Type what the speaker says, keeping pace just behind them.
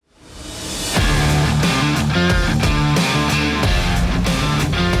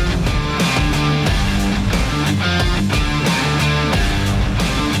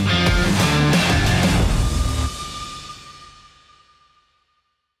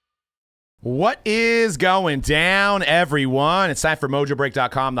What is going down, everyone? It's time for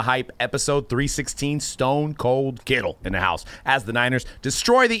MojoBreak.com, The Hype, episode 316, Stone Cold Kittle in the house as the Niners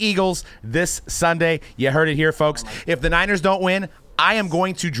destroy the Eagles this Sunday. You heard it here, folks. If the Niners don't win, I am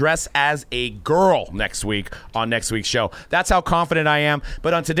going to dress as a girl next week on next week's show. That's how confident I am.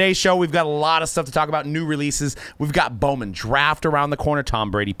 But on today's show, we've got a lot of stuff to talk about, new releases. We've got Bowman Draft around the corner,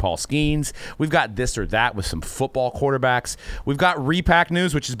 Tom Brady, Paul Skeens. We've got this or that with some football quarterbacks. We've got Repack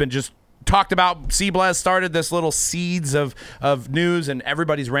news, which has been just talked about. Blaz started this little seeds of news, and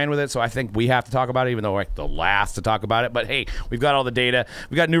everybody's ran with it, so I think we have to talk about it, even though we're like the last to talk about it. But hey, we've got all the data.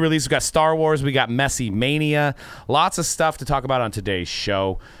 We got new releases. We got Star Wars. We got Messi Mania. Lots of stuff to talk about on today's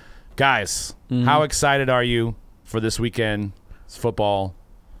show. Guys, how excited are you for this weekend's football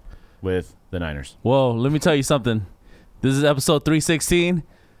with the Niners? Well, let me tell you something. This is episode 316.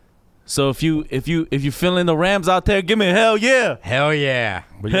 So if you feeling the Rams out there, give me a hell yeah. Hell yeah.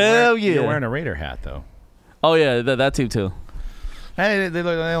 Hell yeah. You're wearing a Raider hat, though. Oh, yeah, that team, too. Hey, they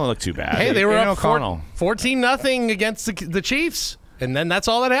don't look too bad. Hey, they were up O'Connell. 14-0 against the Chiefs, and then that's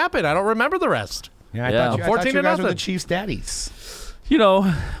all that happened. I don't remember the rest. Yeah, Yeah. I thought you guys were 14-0. the Chiefs' daddies. You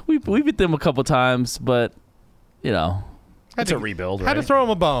know, we beat them a couple times, but, you know, It's a rebuild, right? Had to throw them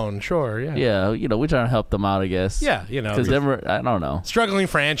a bone, sure, yeah. yeah, you know, we're trying to help them out, I guess. Yeah, you know. Because I don't know. Struggling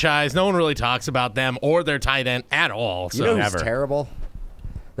franchise. No one really talks about them or their tight end at all. So. You know who's Never. terrible?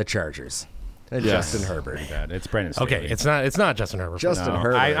 The Chargers. And Yes. Justin Herbert. Pretty bad. It's Brendan Staley. Okay, it's not Justin Herbert. Justin No,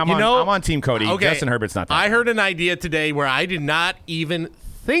 Herbert. I'm You know- on Team Cody. Okay, Justin Herbert's not that I bad. heard an idea today where I did not even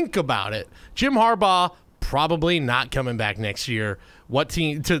think about it. Jim Harbaugh probably not coming back next year. What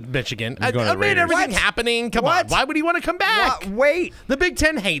team to Michigan? He's going to the made Raiders. everything What? happening. Come What? on, why would he want to come back? Wait. The Big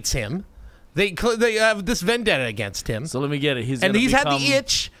Ten hates him. They have this vendetta against him, So let me get it. He's and gonna he's had become- the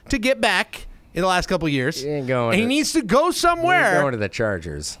itch to get back in the last couple of years. He ain't going And he to- needs to go He's somewhere. going to the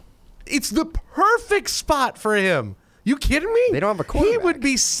Chargers. It's the perfect spot for him. You kidding me? They don't have a He quarterback. would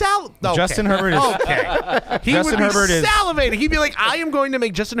be Justin Herbert is okay. He Justin would be Herbert is- salivating. He'd be like, "I am going to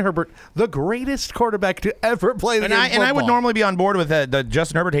make Justin Herbert the greatest quarterback to ever play the And game I, of and I would football." normally be on board with the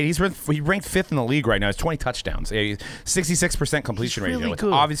Justin Herbert. He ranked fifth in the league right now. He's 20 touchdowns, 66% completion He's really ratio. It's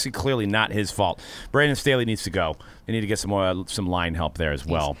good. obviously clearly not his fault. Brandon Staley needs to go. They need to get some line help there as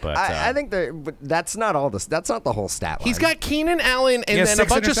well. But I think but that's not all this. That's not the whole stat line. He's got Keenan Allen he and has then a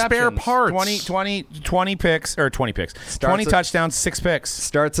 6 bunch of spare interceptions. parts. 20 picks or 20 picks. 20 at- touchdowns, 6 picks.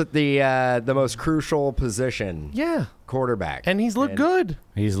 starts at the most crucial position. Yeah, Quarterback. and he's looked good.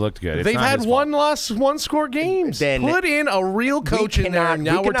 He's looked good. It's They've not had his one fault. loss, one score games. Then Put in a real coach in there, and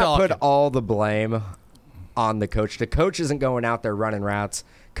now we we're cannot talking. put all the blame on the coach. The coach isn't going out there running routes.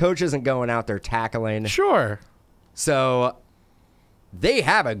 Coach isn't going out there tackling. Sure. So they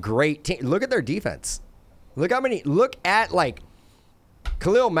have a great team. Look at their defense. Look at like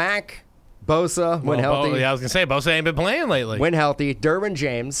Khalil Mack, Bosa when Well, healthy. I was gonna say Bosa ain't been playing lately. When healthy, Derwin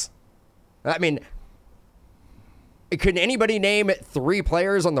James. I mean, could anybody name 3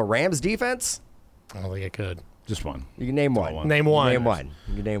 players on the Rams defense? I don't think I could. Just one. You can name one. one. Name one. Name one.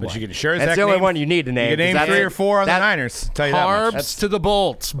 You can name But one. you can sure as That's heck the only name- one you need to name. You can name 'cause 3 or 4 on the that- Niners. Tell you that much. Carbs to the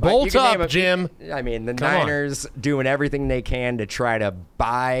bolts. But Bolt you can name up, Jim. I mean, the Come on. Niners doing everything they can to try to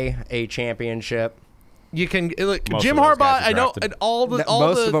buy a championship. You can look, Most Jim of those Harbaugh. guys are I know, drafted. and all the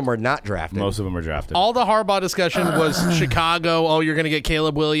Most of them were not drafted. Most of them are drafted. all the Harbaugh discussion was Chicago. Oh, you're going to get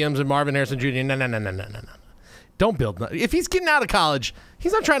Caleb Williams and Marvin Harrison Jr. No. Don't build. If he's getting out of college,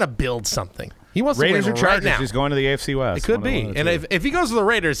 he's not trying to build something. He wants Raiders to or win right Chargers? now. He's going to the AFC West. It could One of be. the And two. if he goes to the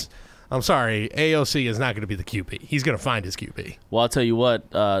Raiders, I'm sorry, AOC is not going to be the QB. He's going to find his QB. Well, I'll tell you what,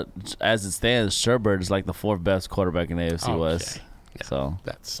 as it stands, Sherbert is like the 4th best quarterback in the AFC West. Yeah. So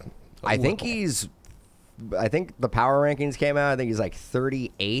That's. I think the power rankings came out. I think he's like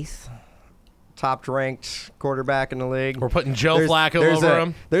 38th top ranked quarterback in the league. We're putting Joe Flacco over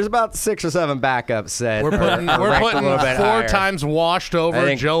him. There's about 6 or 7 backups that We're putting are ranked a little bit 4 higher. times washed over I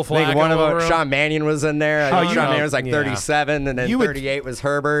think, Joe Flacco I think one of over them, him. Sean Mannion was in there. I Oh, think you Sean know, Mannion was like yeah. 37, and then You would- 38 was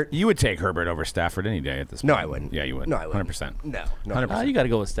Herbert. You would take Herbert over Stafford any day at this point. No, I wouldn't. Yeah, you would. No, I wouldn't. 100%. No, 100%. you got to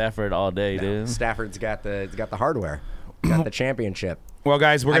go with Stafford all day, dude. Stafford's got the hardware, got the championship. Well,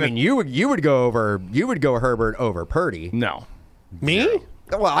 guys, we're I going mean, you would go Herbert over Purdy. No. Me?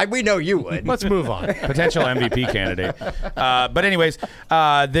 Well, we know you would. Let's move on. Potential MVP candidate. But anyways,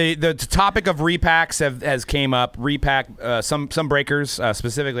 the topic of repacks has came up. Repack, some breakers,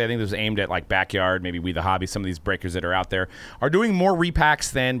 specifically I think this was aimed at like Backyard, maybe We The Hobby, some of these breakers that are out there, are doing more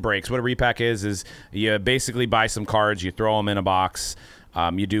repacks than breaks. What a repack is you basically buy some cards, you throw them in a box,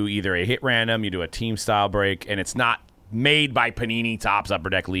 you do either a hit random, you do a team style break, and it's not made by Panini, Topps, Upper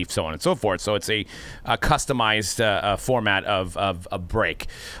Deck, Leaf, so on and so forth. So it's a customized format of a break.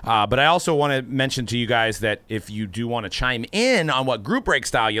 But I also want to mention to you guys that if you do want to chime in on what group break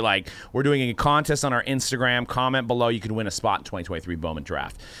style you like, we're doing a contest on our Instagram. Comment below. You can win a spot in 2023 Bowman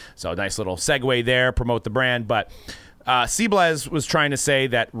Draft. So nice little segue there, promote the brand. But Seablez was trying to say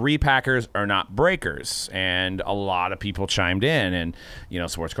that repackers are not breakers, and a lot of people chimed in,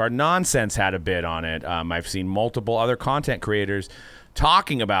 and Sports Card Nonsense had a bid on it. I've seen multiple other content creators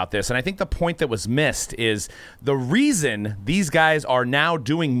talking about this, and I think the point that was missed is the reason these guys are now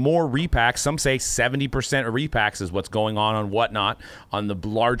doing more repacks. Some say 70% of repacks is what's going on Whatnot on the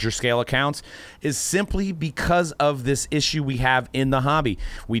larger scale accounts, is simply because of this issue we have in the hobby.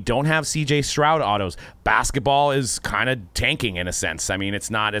 We don't have CJ Stroud autos. Basketball is kind of tanking in a sense. I mean,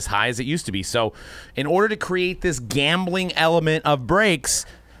 it's not as high as it used to be. So in order to create this gambling element of breaks,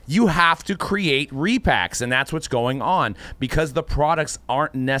 you have to create repacks, and that's what's going on because the products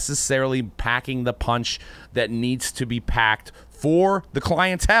aren't necessarily packing the punch that needs to be packed for the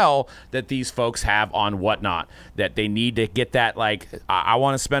clientele that these folks have on Whatnot, that they need to get that, like, I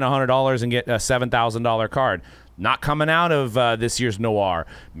want to spend $100 and get a $7,000 card. Not coming out of this year's Noir,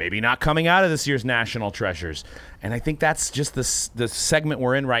 maybe not coming out of this year's National Treasures. And I think that's just the segment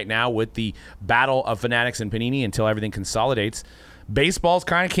we're in right now with the battle of Fanatics and Panini until everything consolidates. Baseball's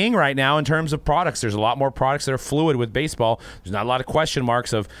kind of king right now in terms of products. There's a lot more products that are fluid with baseball. There's not a lot of question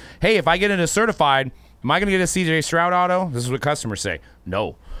marks of, hey, if I get into certified, am I going to get a CJ Stroud auto? This is what customers say.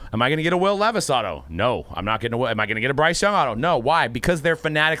 No. Am I going to get a Will Levis auto? No. I'm not getting Am I going to get a Bryce Young auto? No. Why? Because they're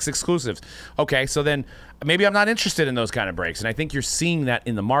Fanatics exclusives. Okay, so then maybe I'm not interested in those kind of breaks. And I think you're seeing that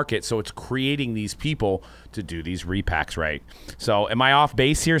in the market, so it's creating these people to do these repacks right. So am I off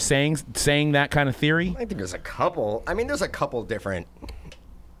base here saying that kind of theory? I think there's a couple. There's a couple different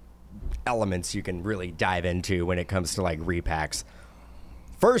elements you can really dive into when it comes to like repacks.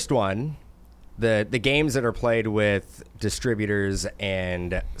 First one, the games that are played with distributors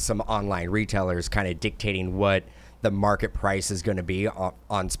and some online retailers kind of dictating what the market price is going to be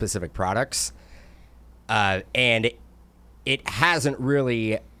on specific products. And it hasn't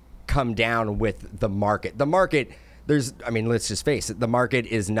really come down with the market. The market, let's just face it, the market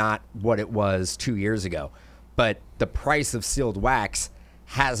is not what it was 2 years ago. But the price of sealed wax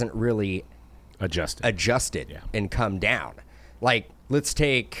hasn't really adjusted and come down. Like, let's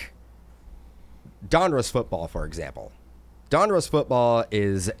take Donruss football, for example. Donruss football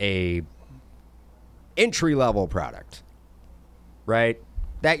is a entry-level product, right?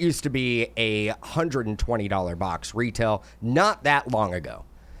 That used to be a $120 box retail not that long ago.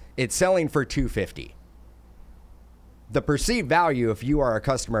 It's selling for $250. The perceived value, if you are a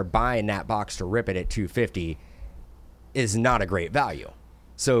customer buying that box to rip it at $250, is not a great value.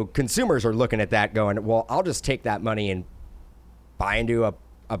 So consumers are looking at that going, well, I'll just take that money and buy into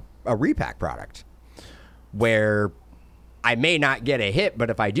a repack product where I may not get a hit, but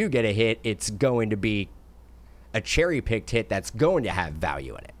if I do get a hit, it's going to be a cherry-picked hit that's going to have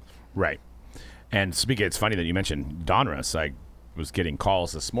value in it. Right. And speaking, it's funny that you mentioned Donruss. I was getting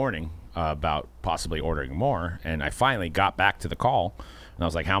calls this morning about possibly ordering more, and I finally got back to the call, and I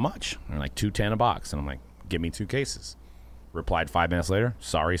was like, how much? And they're like, $210 a box. And I'm like, give me 2 cases. Replied 5 minutes later,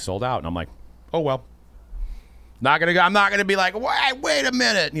 sorry, sold out. And I'm like, oh, well. I'm not gonna be like, wait a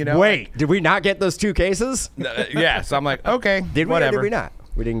minute, Wait, did we not get those 2 cases? Yeah, so I'm like, okay, did we whatever. Or did we not?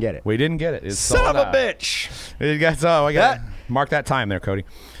 We didn't get it. We didn't get it. It's Son of a bitch. I got mark that time there, Cody.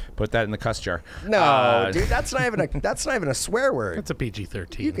 Put that in the cuss jar. No, dude, that's not even a swear word. It's a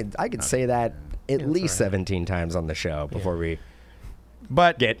PG-13. I could say that at least 17 times on the show before we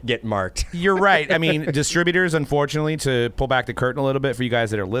But get marked. You're right. I mean, distributors, unfortunately, to pull back the curtain a little bit for you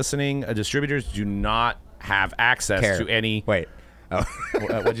guys that are listening, distributors do not have access to any. Wait. Oh.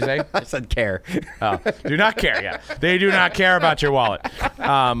 What'd you say? I said care. Oh, do not care. Yeah, they do not care about your wallet.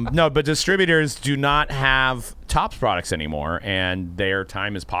 No, but distributors do not have Topps products anymore, and their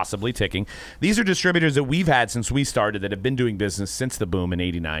time is possibly ticking. These are distributors that we've had since we started that have been doing business since the boom in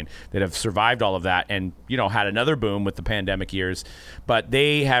 '89, that have survived all of that, and had another boom with the pandemic years. But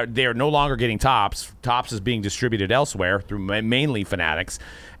they are no longer getting Topps. Topps is being distributed elsewhere through mainly Fanatics.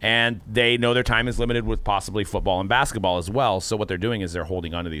 And they know their time is limited with possibly football and basketball as well. So what they're doing is they're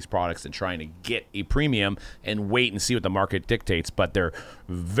holding onto these products and trying to get a premium and wait and see what the market dictates. But they're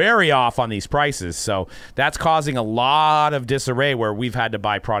very off on these prices. So that's causing a lot of disarray where we've had to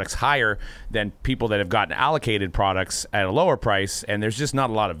buy products higher than people that have gotten allocated products at a lower price. And there's just not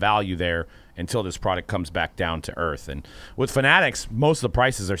a lot of value there until this product comes back down to earth. And with Fanatics, most of the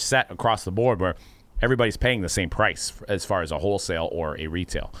prices are set across the board where everybody's paying the same price as far as a wholesale or a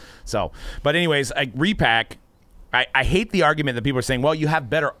retail. So, but anyways, Repack I hate the argument that people are saying, well, you have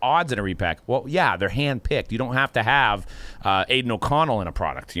better odds in a repack. Well, yeah, they're hand-picked. You don't have to have Aiden O'Connell in a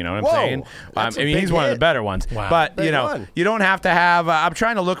product. You know what I'm saying? That's a I mean, big he's one of the hit. better ones. Wow. But, Big you know, one. you don't have to have I'm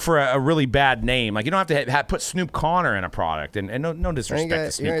trying to look for a really bad name. Like, you don't have to put Snoop Connor in a product. And no disrespect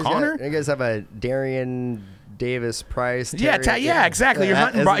to Snoop Connor. You guys have a Darian Davis Price. Yeah, exactly.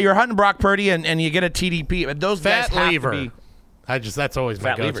 You're hunting Brock Purdy, and you get a TDP. But those guys Fat have Lever. to be That's always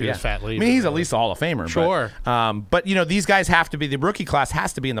my go-to is Fat Lever. I mean, he's at least a Hall of Famer. Sure. But you know, these guys have to be, the rookie class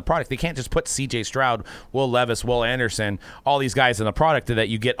has to be in the product. They can't just put C.J. Stroud, Will Levis, Will Anderson, all these guys in the product that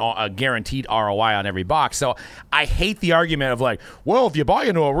you get a guaranteed ROI on every box. So I hate the argument of like, well, if you buy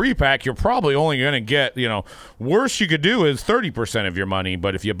into a repack, you're probably only going to get, you know, worst you could do is 30% of your money.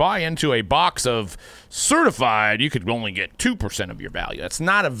 But if you buy into a box of certified, you could only get 2% of your value. That's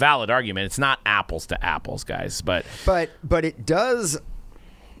not a valid argument. It's not apples to apples, guys. But it does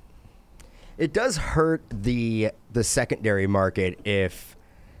hurt the secondary market if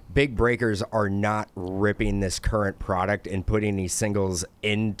big breakers are not ripping this current product and putting these singles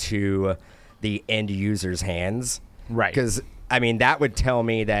into the end user's hands. Right. Because, I mean, that would tell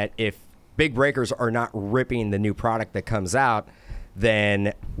me that if big breakers are not ripping the new product that comes out,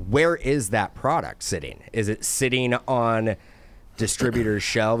 then where is that product sitting? Is it sitting on distributors'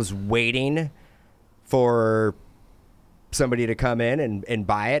 shelves waiting for somebody to come in and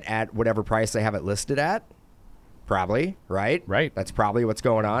buy it at whatever price they have it listed at? Probably, right? Right. That's probably what's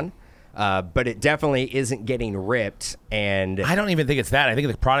going on. But it definitely isn't getting ripped. And I don't even think it's that. I think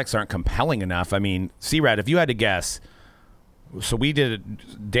the products aren't compelling enough. I mean, C-Rad, if you had to guess, so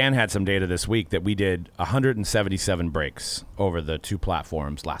Dan had some data this week that we did 177 breaks over the two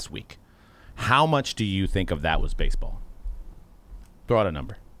platforms last week. How much do you think of that was baseball? Throw out a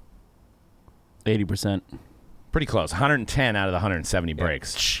number. 80%. Pretty close. 110 out of the 170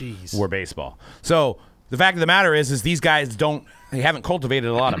 breaks Jeez. were baseball. So the fact of the matter is these guys they haven't cultivated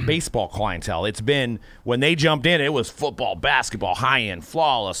a lot of baseball clientele. It's been, when they jumped in, it was football, basketball, high-end,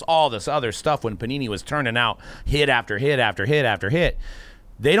 flawless, all this other stuff when Panini was turning out hit after hit after hit after hit.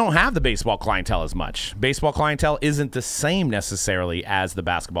 They don't have the baseball clientele as much. Baseball clientele isn't the same necessarily as the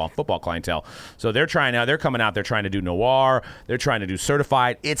basketball and football clientele. So they're coming out, they're trying to do noir, they're trying to do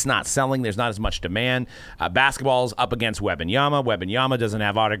certified. It's not selling. There's not as much demand. Basketball's up against Wembanyama. Wembanyama doesn't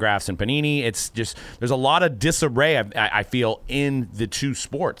have autographs in Panini. It's just, there's a lot of disarray, I feel, in the two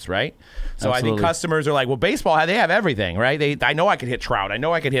sports, right? So Absolutely. I think customers are like, well, baseball, they have everything, right? I know I could hit Trout. I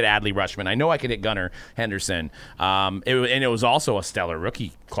know I could hit Adley Rutschman. I know I could hit Gunnar Henderson. And it was also a stellar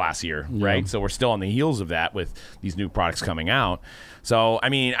rookie class year, right? So we're still on the heels of that with these new products coming out. So, I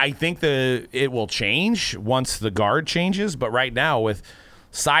mean, I think it will change once the guard changes. But right now, with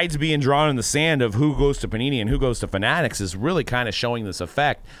sides being drawn in the sand of who goes to Panini and who goes to Fanatics, is really kind of showing this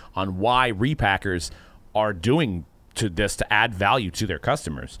effect on why repackers are doing to this to add value to their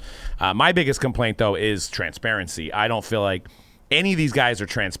customers. My biggest complaint, though, is transparency. I don't feel like any of these guys are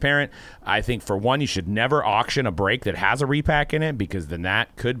transparent. I think, for one, you should never auction a break that has a repack in it, because then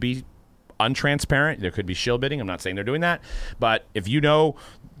that could be untransparent. There could be shill bidding. I'm not saying they're doing that. But if you know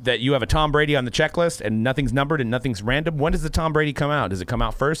that you have a Tom Brady on the checklist and nothing's numbered and nothing's random, when does the Tom Brady come out? Does it come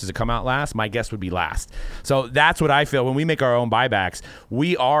out first? Does it come out last? My guess would be last. So that's what I feel. When we make our own buybacks,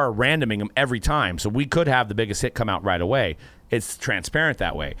 we are randoming them every time. So we could have the biggest hit come out right away. It's transparent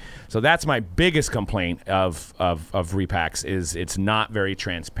that way. So that's my biggest complaint of repacks, is it's not very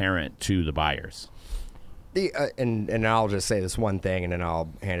transparent to the buyers. And I'll just say this one thing, and then I'll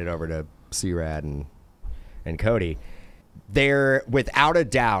hand it over to C-Rad and Cody. There, without a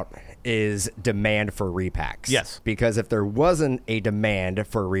doubt, is demand for repacks. Yes. Because if there wasn't a demand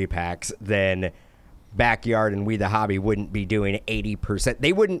for repacks, then Backyard and We the Hobby wouldn't be doing 80%.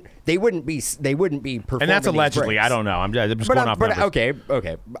 They wouldn't be performing. And that's these allegedly. breaks. I don't know. I'm just going off numbers.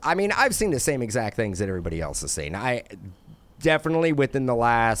 Okay. I mean, I've seen the same exact things that everybody else is saying. I definitely, within the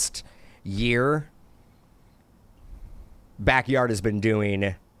last year, Backyard has been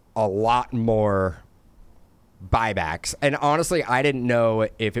doing a lot more buybacks. And honestly, I didn't know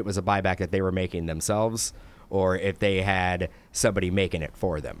if it was a buyback that they were making themselves or if they had somebody making it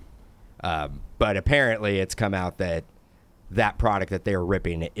for them. But apparently it's come out that product that they're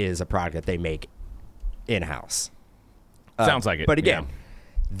ripping is a product that they make in-house. Sounds like it. But again,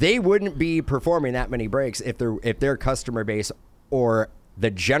 they wouldn't be performing that many breaks if their customer base or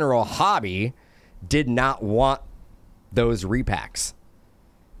the general hobby did not want those repacks.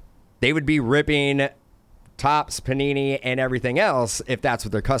 They would be ripping Topps, Panini, and everything else if that's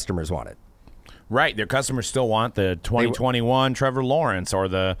what their customers wanted. Right. Their customers still want the 2021 Trevor Lawrence or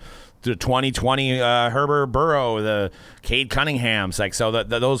the 2020 Herbert Burrow, the Cade Cunninghams. Like, so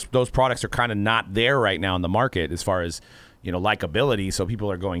those products are kind of not there right now in the market as far as, likability. So people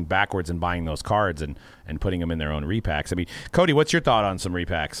are going backwards and buying those cards and putting them in their own repacks. I mean, Cody, what's your thought on some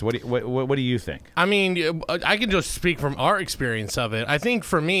repacks? What do you think? I mean, I can just speak from our experience of it. I think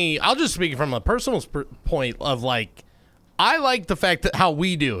for me, I'll just speak from a personal point of like, I like the fact that how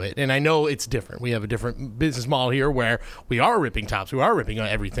we do it, and I know it's different. We have a different business model here where we are ripping tops, we are ripping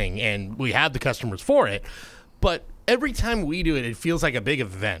everything, and we have the customers for it. But every time we do it, it feels like a big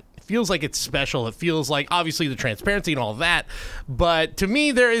event. It feels like it's special. It feels like, obviously, the transparency and all that. But to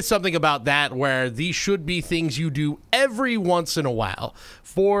me, there is something about that where these should be things you do every once in a while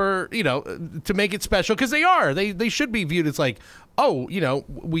for, to make it special, because they are. They should be viewed as like, oh,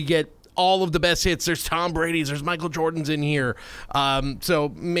 we get all of the best hits. There's Tom Brady's, there's Michael Jordan's in here.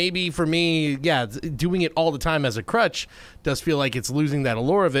 So maybe for me, doing it all the time as a crutch does feel like it's losing that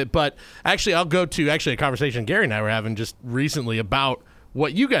allure of it. But actually, I'll go to a conversation Gary and I were having just recently about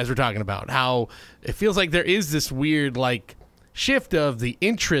what you guys were talking about, how it feels like there is this weird like shift of the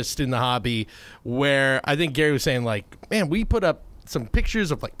interest in the hobby where I think Gary was saying like, man, we put up some pictures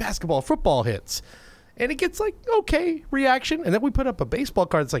of like basketball, football hits, and it gets like okay reaction, and then we put up a baseball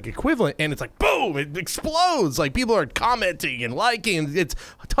card that's like equivalent, and it's like boom, it explodes. Like people are commenting and liking, it's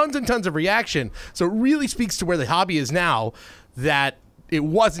tons and tons of reaction. So it really speaks to where the hobby is now that it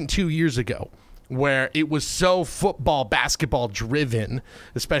wasn't 2 years ago, where it was so football, basketball driven,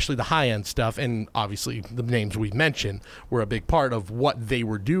 especially the high end stuff, and obviously the names we mentioned were a big part of what they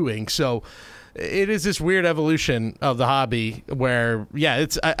were doing. So it is this weird evolution of the hobby where,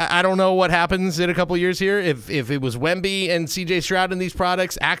 it's I don't know what happens in a couple years here. If it was Wemby and CJ Stroud in these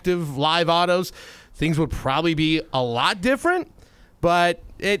products, active live autos, things would probably be a lot different. But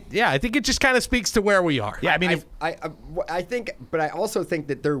I think it just kind of speaks to where we are. Yeah, I mean, I think, but I also think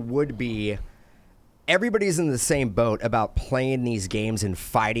that there would be. Everybody's in the same boat about playing these games and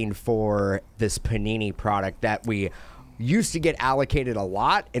fighting for this Panini product that we used to get allocated a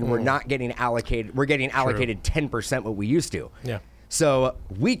lot, and we're not getting allocated. We're getting allocated 10% what we used to. Yeah. So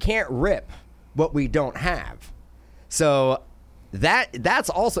we can't rip what we don't have. So that's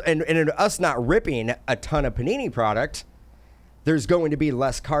also, and us not ripping a ton of Panini product, there's going to be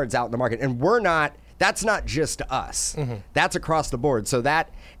less cards out in the market, and that's not just us. That's across the board. So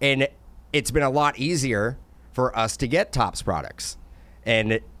and it's been a lot easier for us to get Topps products.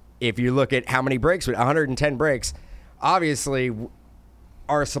 And if you look at how many breaks, 110 breaks, obviously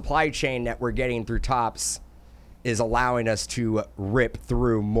our supply chain that we're getting through Topps is allowing us to rip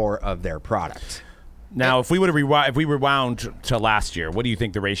through more of their product. Now, if we rewound to last year, what do you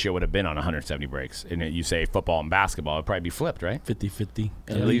think the ratio would have been on 170 breaks? And you say football and basketball, it'd probably be flipped, right? 50-50.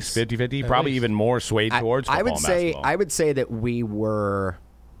 At least 50-50, probably even more swayed towards football and basketball. I would say that we were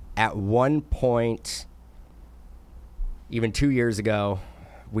at one point, even 2 years ago,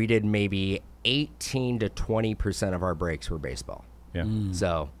 we did maybe 18 to 20% of our breaks were baseball. Yeah.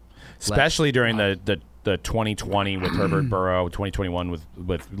 So, especially during the 2020 with Herbert Burrow, 2021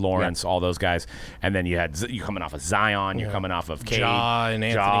 with Lawrence, all those guys, and then you coming off of Zion, you're coming off of Cade, and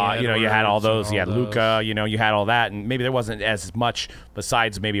Anthony, you had all those, you had Luka, you had all that, and maybe there wasn't as much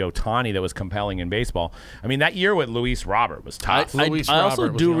besides maybe Ohtani that was compelling in baseball. I mean, that year with Luis Robert was tough. I also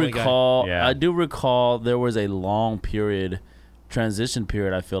do recall. I do recall there was a long transition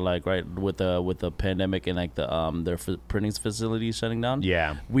period. I feel like with the pandemic and like their printing facilities shutting down.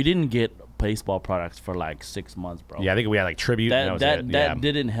 Yeah, we didn't get baseball products for like 6 months, bro. Yeah, I think we had like tribute. That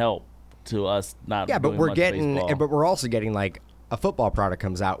didn't help to us not. Yeah, but baseball. but we're also getting like a football product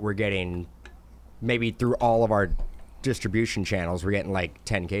comes out. We're getting maybe through all of our distribution channels, we're getting like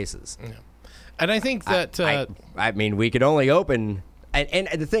 10 cases. Yeah. And I think that I mean, we could only open, and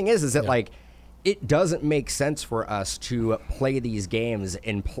the thing is that like it doesn't make sense for us to play these games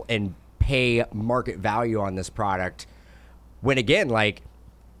and pay market value on this product when, again, like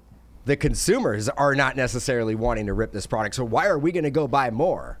the consumers are not necessarily wanting to rip this product. So why are we going to go buy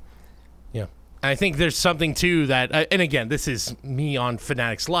more? Yeah. I think there's something too that, and again, this is me on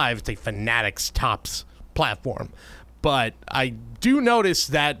Fanatics Live. It's a Fanatics Topps platform. But I do notice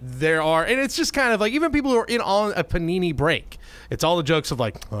that there are, and it's just kind of like, even people who are in on a Panini break, it's all the jokes of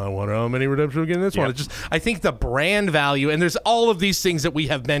like, I wonder how many redemptions we get in this one. It's just, I think the brand value, and there's all of these things that we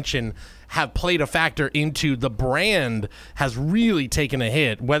have mentioned have played a factor into the brand has really taken a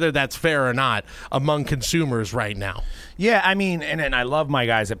hit, whether that's fair or not, among consumers right now. Yeah, I mean, and I love my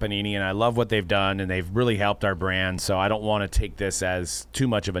guys at Panini, and I love what they've done, and they've really helped our brand, so I don't want to take this as too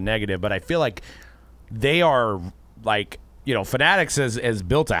much of a negative, but I feel like they are like Fanatics has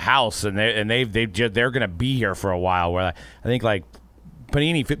built a house, and they're going to be here for a while. Where I think like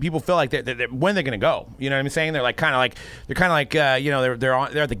Panini, people feel like they're when they're going to go. You know what I'm saying? They're kind of like they're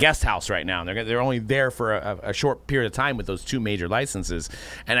at the guest house right now. And they're only there for a short period of time with those 2 major licenses,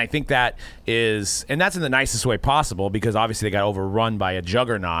 and I think that's in the nicest way possible, because obviously they got overrun by a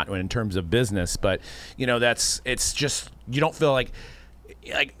juggernaut in terms of business. But it's just, you don't feel like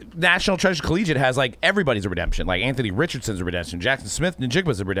National Treasure Collegiate has like everybody's a redemption, like Anthony Richardson's a redemption, Jackson Smith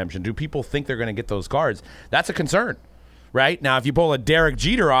Njigba's a redemption. Do people think they're going to get those cards? That's a concern. Right? Now, if you pull a Derek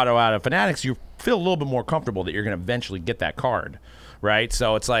Jeter auto out of Fanatics, you feel a little bit more comfortable that you're going to eventually get that card, right?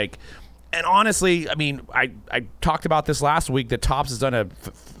 So it's like, and honestly, I mean, I talked about this last week, that Topps has done a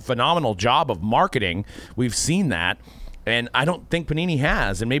phenomenal job of marketing. We've seen that, and I don't think Panini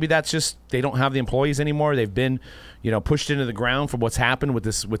has. And maybe that's just they don't have the employees anymore. They've been, pushed into the ground for what's happened with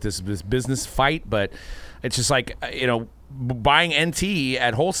this business fight. But it's just like, buying NT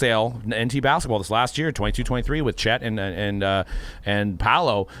at wholesale, NT basketball this last year, 22-23 with Chet and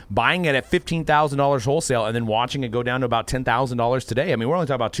Paolo, buying it at $15,000 wholesale and then watching it go down to about $10,000 today. I mean, we're only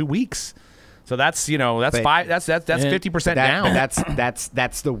talking about 2 weeks. So that's 50% down.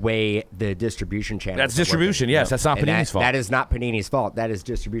 That's the way the distribution channel. That's distribution. Yes, that's not Panini's fault. That is not Panini's fault. That is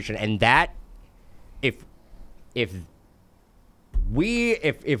distribution, and that if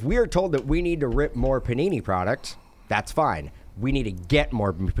we are told that we need to rip more Panini product, that's fine. We need to get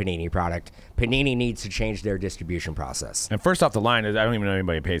more Panini product. Panini needs to change their distribution process. And first off the line, I don't even know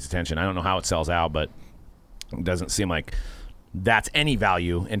anybody pays attention. I don't know how it sells out, but it doesn't seem like that's any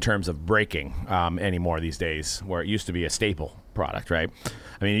value in terms of breaking anymore these days, where it used to be a staple product, right?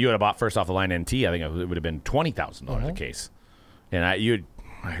 I mean, you would have bought first off the line NT, I think it would have been $20,000 a case. And I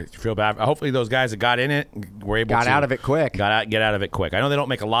feel bad. Hopefully those guys that got in it were able to get out of it quick. Get out of it quick. I know they don't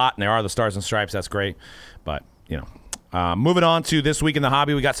make a lot, and there are the Stars and Stripes. That's great. But, moving on to this week in the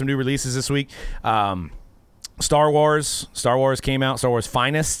hobby, we got some new releases this week. Star Wars came out. Star Wars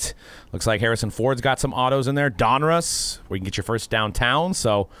Finest. Looks like Harrison Ford's got some autos in there. Donruss, where you can get your first downtown.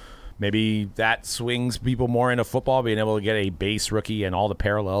 So maybe that swings people more into football, being able to get a base rookie and all the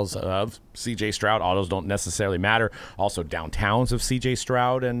parallels of C.J. Stroud. Autos don't necessarily matter. Also, downtowns of C.J.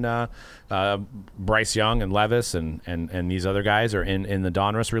 Stroud and Bryce Young and Levis and these other guys are in the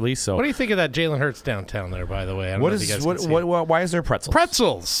Donruss release. So, what do you think of that Jalen Hurts downtown there? By the way, why is there pretzels?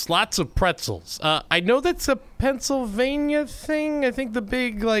 Pretzels, lots of pretzels. I know that's a Pennsylvania thing. I think the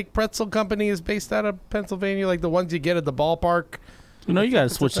big pretzel company is based out of Pennsylvania, like the ones you get at the ballpark. You got to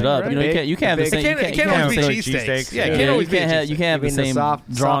switch it up. Right? You can't have the same. It can't always be cheesesteaks. Yeah, it can't always be cheesesteaks. You can't have the same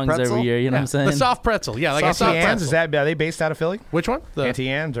drawings every year. You know what I'm saying? The soft pretzel. Yeah, like a soft pretzel. Are they based out of Philly? Which one? Auntie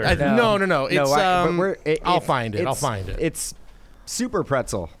Anne's? Or no. It's I'll find it. It's Super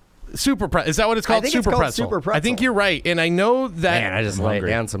Pretzel. Super Pretzel. Is that what it's called? Super Pretzel. I think you're right, and I know that. Man, I just lay it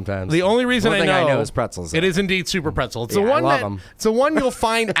down sometimes. The only reason I know is pretzels. It is indeed Super Pretzel. It's the one it's the one you'll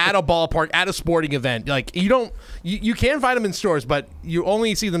find at a ballpark, at a sporting event. Like you can find them in stores, but you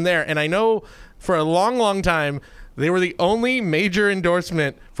only see them there. And I know for a long, long time they were the only major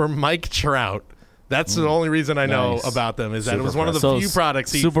endorsement for Mike Trout. That's the only reason I know about them, is that it was one of the few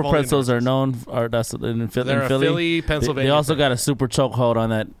products. Super Pretzels are known, that's in Philly. They're a Philly, Pennsylvania. They also got a super chokehold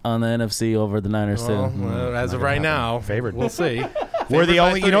on the NFC over the Niners too. Well, as of right now, favored. We'll see. We're the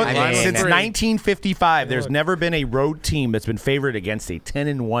only, since 1955, there's never been a road team that's been favored against a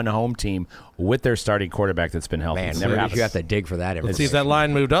 10-1 home team with their starting quarterback that's been healthy. Man, never happens. You have to dig for that. Let's see if that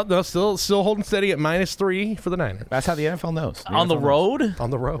line moved up. No, still holding steady at -3 for the Niners. That's how the NFL knows. On the road? On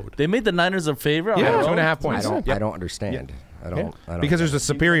the road. They made the Niners a favorite? Yeah, 2.5 points. I don't understand. I don't because there's a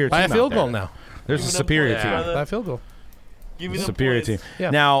superior team by a field goal there. now. There's a superior team. By a field goal. Give me the superior team.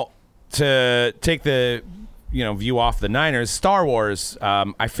 Yeah. Now, to take the view off the Niners, Star Wars,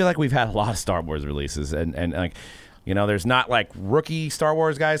 I feel like we've had a lot of Star Wars releases, and like, there's not like rookie Star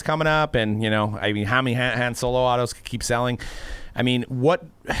Wars guys coming up, and how many Han Solo autos could keep selling? I mean,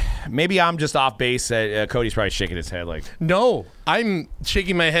 maybe I'm just off base. Cody's probably shaking his head like, no, I'm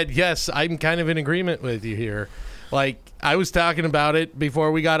shaking my head. Yes, I'm kind of in agreement with you here. Like, I was talking about it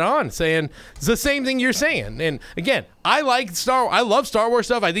before we got on, saying it's the same thing you're saying. And again, I love Star Wars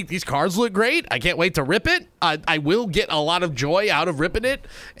stuff. I think these cards look great. I can't wait to rip it. I will get a lot of joy out of ripping it.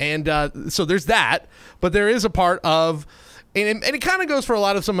 And so there's that. But there is a part of, and it kind of goes for a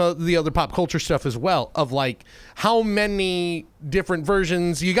lot of some of the other pop culture stuff as well, of like how many different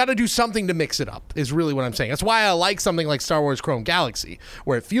versions. You got to do something to mix it up, is really what I'm saying. That's why I like something like Star Wars Chrome Galaxy,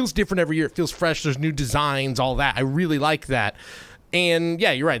 where it feels different every year. It feels fresh. There's new designs, all that. I really like that. And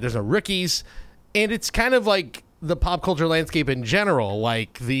yeah, you're right. There's no rookies. And it's kind of like the pop culture landscape in general.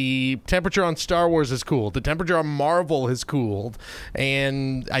 Like, the temperature on Star Wars has cooled. The temperature on Marvel has cooled.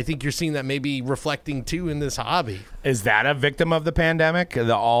 And I think you're seeing that maybe reflecting, too, in this hobby. Is that a victim of the pandemic?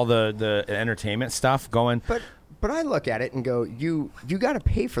 All the entertainment stuff going... But I look at it and go, you got to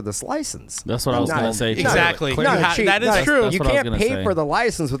pay for this license. That's what I was going to say. Exactly. That is true. You can't pay for the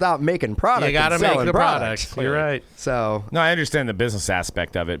license without making product. You got to make the product. You're right. So no, I understand the business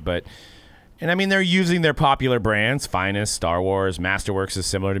aspect of it, but I mean, they're using their popular brands, Finest, Star Wars, Masterworks is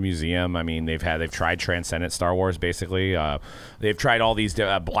similar to Museum. I mean, they've tried Transcendent Star Wars basically. They've tried all these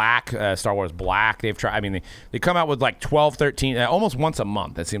Black Star Wars Black. They've tried. I mean, they come out with like 12, 13, almost once a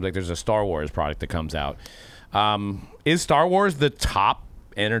month. It seems like there's a Star Wars product that comes out. Is Star Wars the top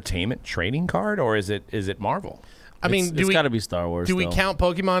entertainment trading card, or is it Marvel? I mean, it's got to be Star Wars. Do we count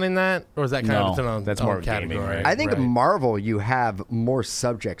Pokemon in that, or is that kind of its own? That's more category? gaming, right? I think Marvel, you have more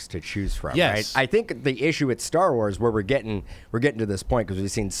subjects to choose from. Yes. Right? I think the issue with Star Wars, where we're getting to this point because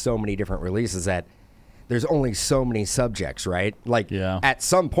we've seen so many different releases that there's only so many subjects, right? Like at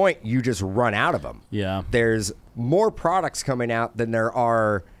some point, you just run out of them. Yeah. There's more products coming out than there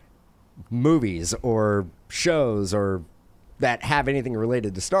are movies or shows or that have anything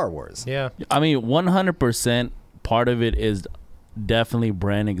related to Star Wars. Yeah. I mean, 100% part of it is definitely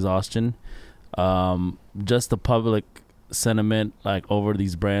brand exhaustion. Just the public sentiment like over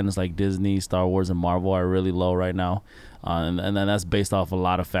these brands like Disney, Star Wars, and Marvel are really low right now. And then that's based off a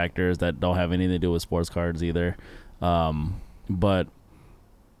lot of factors that don't have anything to do with sports cards either. But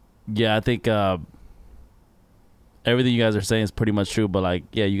yeah, I think everything you guys are saying is pretty much true, but like,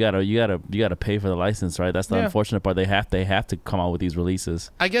 yeah, you gotta pay for the license, right? That's the unfortunate part. They have to come out with these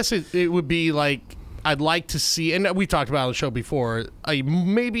releases. I guess it would be like, I'd like to see, and we talked about on the show before,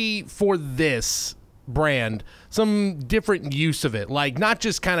 maybe for this brand, some different use of it, like not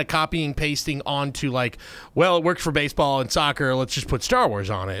just kind of copying, pasting onto like, well, it works for baseball and soccer, let's just put Star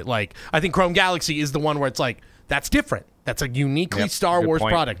Wars on it. Like, I think Chrome Galaxy is the one where it's like, that's different. That's a uniquely Star Wars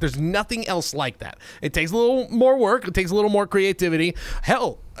product. There's nothing else like that. It takes a little more work. It takes a little more creativity.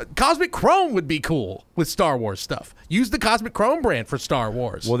 Hell, Cosmic Chrome would be cool with Star Wars stuff. Use the Cosmic Chrome brand for Star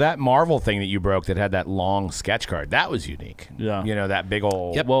Wars. Well, that Marvel thing that you broke that had that long sketch card, that was unique. Yeah. You know, that big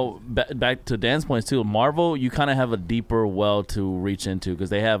old... Yep. Well, back to Dan's points, too. Marvel, you kind of have a deeper well to reach into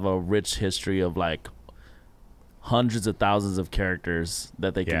because they have a rich history of, like, hundreds of thousands of characters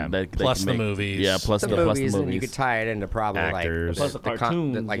that they can plus the movies. Yeah, plus the movies. And you could tie it into probably actors. Plus the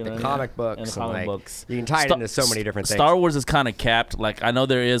cartoons, the comic books, and the comic books. You can tie it into so many different things. Star Wars is kind of capped. Like, I know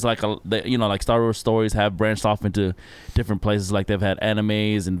there is like like Star Wars stories have branched off into different places. Like they've had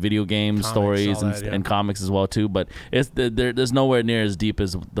animes and video game stories and comics as well too. But it's there's nowhere near as deep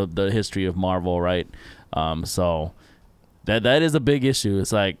as the history of Marvel, right? So that is a big issue.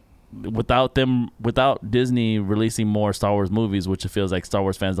 It's like, without Disney releasing more Star Wars movies, which it feels like Star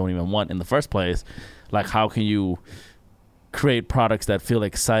Wars fans don't even want in the first place, like how can you create products that feel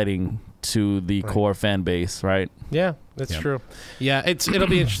exciting to the core fan base, right? Yeah, that's true. Yeah, it'll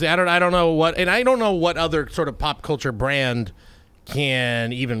be interesting. I don't know what other sort of pop culture brand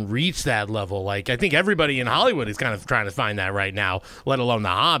can even reach that level. Like, I think everybody in Hollywood is kind of trying to find that right now, let alone the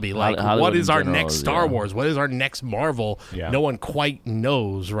hobby. Like, what is our next Star Wars? What is our next Marvel? Yeah. No one quite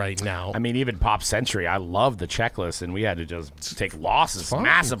knows right now. I mean, even Pop Century, I love the checklist, and we had to just take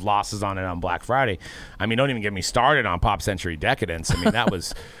massive losses on it on Black Friday. I mean, don't even get me started on Pop Century Decadence. I mean, that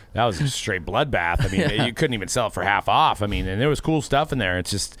was a straight bloodbath. I mean, you couldn't even sell it for half off. I mean, and there was cool stuff in there.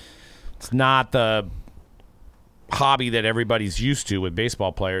 It's not the hobby that everybody's used to with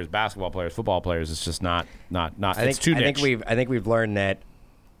baseball players, basketball players, football players. It's just not. It's too niche. I think we've learned that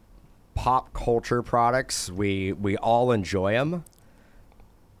pop culture products, we all enjoy them,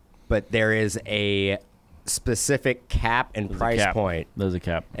 but there is a specific cap and price point. There's a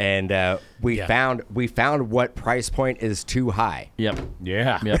cap, and we found what price point is too high. Yep.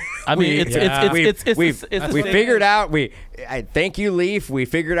 Yeah. Yep. I mean, we figured out. Thank you, Leaf. We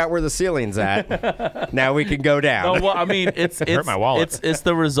figured out where the ceiling's at. Now we can go down. No, well, I mean, it's hurt my wallet. It's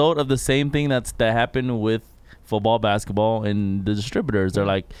the result of the same thing that happened with football, basketball, and the distributors. They're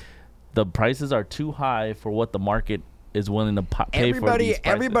like, the prices are too high for what the market is willing to pay for these prices.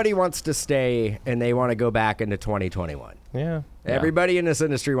 Everybody wants to stay, and they want to go back into 2021. Yeah. Everybody in this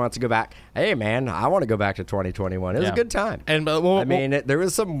industry wants to go back. Hey, man, I want to go back to 2021. It was a good time. And there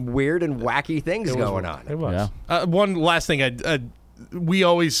was some weird and wacky things going on. It was. One last thing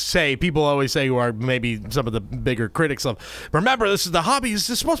people always say, who are maybe some of the bigger critics of, remember, this is the hobby. This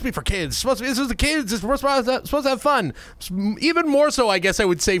is supposed to be for kids. This is the kids. It's supposed to have fun. Even more so, I guess I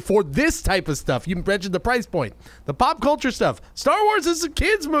would say, for this type of stuff. You mentioned the price point. The pop culture stuff. Star Wars is a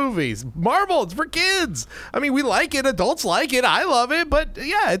kids' movies. Marvel, it's for kids. I mean, we like it. Adults like it. I love it. But,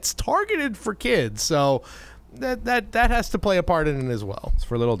 yeah, it's targeted for kids. So that has to play a part in it as well. It's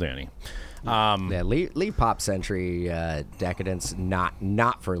for little Danny. Leave Pop Century decadence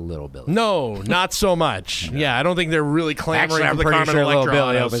not for Little Billy. No, not so much. Yeah, I don't think they're really clamoring Actually, I'm for the pretty Carmen sure Little Electra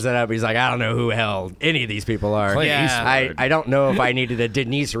Billy autos. opens it up. He's like, I don't know who hell any of these people are. Yeah. I don't know if I needed a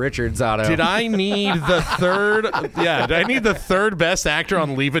Denise Richards auto. Did I need the third? Yeah, did I need the third best actor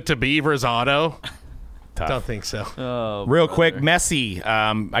on Leave It to Beaver's auto? Tough. Don't think so. Oh, Real quick, Messi.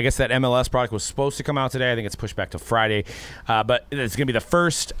 I guess that MLS product was supposed to come out today. I think it's pushed back to Friday. But it's going to be the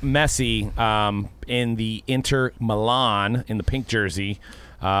first Messi in the Inter Milan in the pink jersey.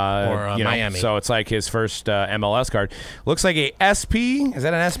 Or Miami. So it's like his first MLS card. Looks like a SP. Is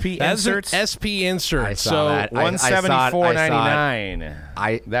that an SP That's insert? an SP insert. I saw So that.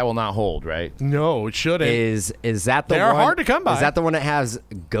 $174.99. That will not hold, right? no, it shouldn't. Is that the They one? are hard to come by. Is that the one that has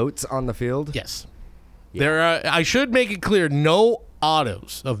goats on the field? Yes. There are, I should make it clear, no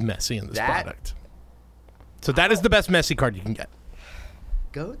autos of Messi in this product. So that is the best Messi card you can get.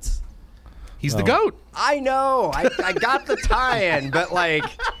 Goats? He's the GOAT. I know. I got the tie-in, but like,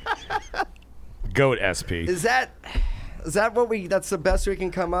 Goat SP. is that what that's the best we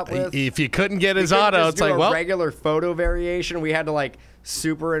can come up with? If you couldn't get his We couldn't auto, just it's do like, a well, regular photo variation. We had to like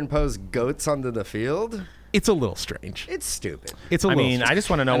superimpose goats onto the field. it's a little strange. It's stupid. It's a I little mean, strange. I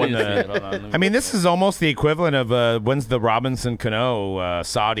just want to know when I mean, this is almost the equivalent of when's the Robinson Cano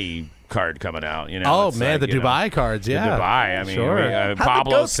Saudi card coming out? You know? Oh, It's man, like, the uh, Dubai cards, the yeah. Dubai. I mean, Sure. How'd the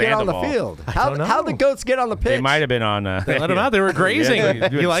Pablo goats get on the Sandoval. field? don't know. How'd the goats get on the pitch? They might have been on. They let them out. They were grazing. Yeah,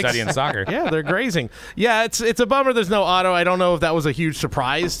 He likes studying soccer. Yeah, they're grazing. Yeah, it's a bummer there's no auto. I don't know if that was a huge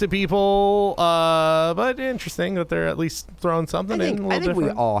surprise to people, but interesting that they're at least throwing something in. A I little think we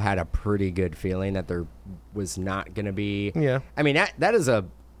different. all had a pretty good feeling that there was not going to be. Yeah. I mean, that is a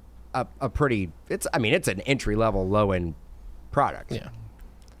pretty. It's an entry level, low end product. Yeah.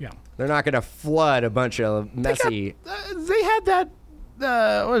 Yeah. They're not going to flood a bunch of messy. They had that.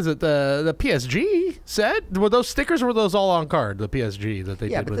 What is it? The PSG set? Were those stickers or were those all on card? The PSG that they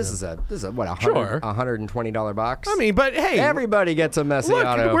Yeah, did. but with this them? is a what Sure. $120 box. I mean, but hey, everybody gets a messy Look,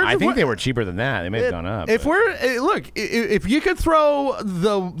 auto. we're- I think they were cheaper than that. They may have gone up. If but- we're look, if you could throw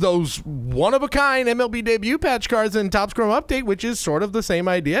those one of a kind MLB debut patch cards in Topps Chrome Update, which is sort of the same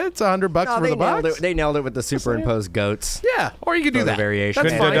idea, it's $100 No, for they the nailed box. it. They nailed it with the superimposed goats. Yeah, or you could do For the that. variation.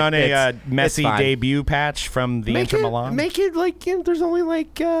 That's Couldn't have fine. done a It's Messi fine. debut patch from the Inter Milan. Make it like there's only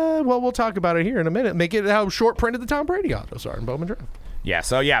like well, we'll talk about it here in a minute. Make it how short printed the Tom Brady autos are in Bowman Draft. Yeah,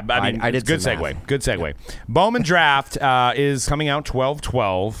 so yeah, I mean, I did good some segue. math. Good segue. Bowman Draft is coming out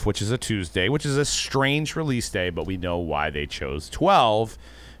 12/12, which is a Tuesday, which is a strange release day, but we know why they chose 12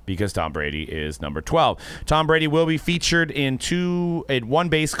 because Tom Brady is number 12. Tom Brady will be featured in one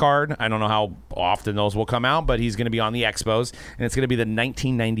base card. I don't know how often those will come out, but he's going to be on the Expos, and it's going to be the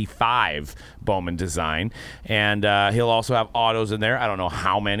 1995 Bowman design, and he'll also have autos in there. I don't know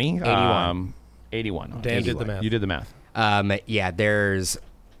how many. 81. 81. Dan did the math. You did the math. Yeah, there's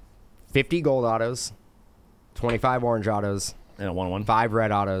 50 gold autos, 25 orange autos, And a 101. 5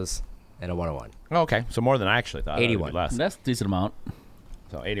 red autos, and a 101. Oh, okay, so more than I actually thought. 81. Less. That's a decent amount.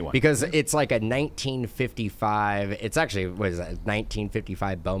 So 81. Because it's like a 1955. It's actually, what is that?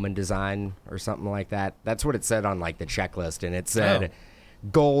 1955 Bowman design or something like that. That's what it said on like the checklist, and it said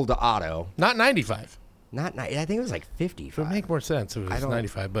gold auto. Not 95. Not. I think it was like 55. It would make more sense if it was don't-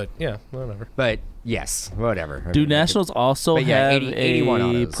 95, but yeah, whatever. But yes, whatever. Do Nationals also But yeah, have 81 a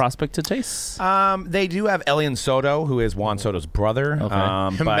autos. prospect to chase? They do have Elian Soto, who is Juan Soto's brother. Okay.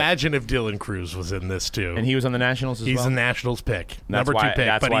 But, Imagine if Dylan Cruz was in this too. and he was on the Nationals as He's well. the Nationals pick, number why- 2 pick,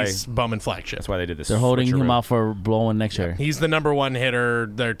 that's but why- he's Bowman flagship. That's why they did this. They're holding him switcheroo. out for blowing next year. He's the number 1 hitter.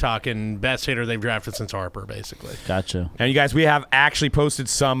 They're talking best hitter they've drafted since Harper, basically. Gotcha. And you guys, we have actually posted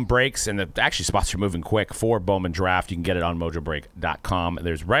some breaks, and the actually spots are moving quick for Bowman Draft. You can get it on mojobreak.com.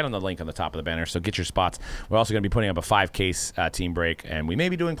 There's right on the link on the top of the banner, so get your spots. We're also going to be putting up a 5-case team break, and we may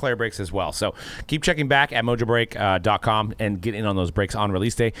be doing player breaks as well. So keep checking back at mojobreak.com and get in on those breaks on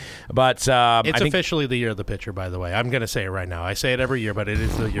release day. But It's I think officially the year of the pitcher, by the way. I'm going to say it right now. I say it every year, but it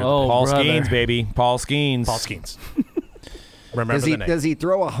is the year Oh, of Paul brother. Skeens, baby. Paul Skeens. the Paul Skeens. Remember Does the he name. does he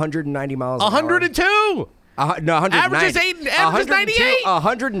throw 190 miles? an hour? 102! No, 190. Averages 98.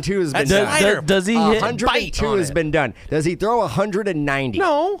 102 has been That's done. Does he hit? 102 has been done. Does he throw 190?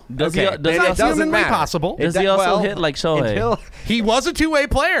 No. Does he? Okay, Does then he it doesn't humanly matter. possible. Does he also hit like Shohei? Until, He was a two-way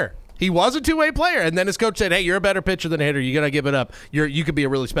player. And then his coach said, "Hey, you're a better pitcher than a hitter. You got to give it up. You could be a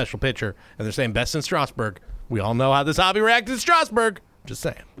really special pitcher." And they're saying best in Strasburg. We all know how this hobby reacted to Strasburg. Just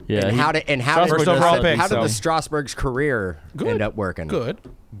saying. Yeah. and how did First overall pick, how did so. the Strasburg's career end up working? Good.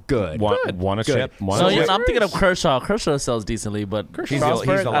 Won a chip. So I'm thinking of Kershaw. Kershaw sells decently, but he's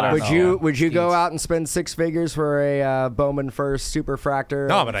Strasburg, the I don't last. know. Would you go out and spend 6 figures for a Bowman first superfractor?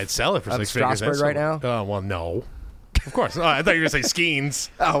 No, but I'd sell it for of 6 figures. Strasburg right now? Oh, well, no. Of course. Oh, I thought you were going to say Skeens.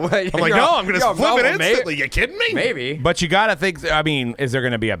 Oh, wait, I'm like, no, I'm going to flip it instantly. You kidding me? Maybe. But you got to think, I mean, is there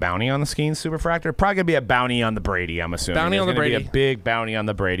going to be a bounty on the Skeens Superfractor? Probably going to be a bounty on the Brady, I'm assuming. Bounty on the There's gonna Brady. be a big bounty on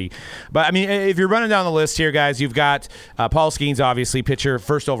the Brady. But, I mean, if you're running down the list here, guys, you've got Paul Skeens, obviously, pitcher,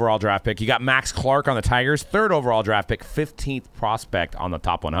 first overall draft pick. You got Max Clark on the Tigers, third overall draft pick, 15th prospect on the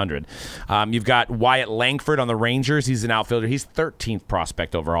top 100. You've got Wyatt Langford on the Rangers. He's an outfielder. He's 13th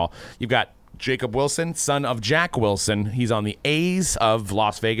prospect overall. You've got Jacob Wilson, son of Jack Wilson. He's on the A's of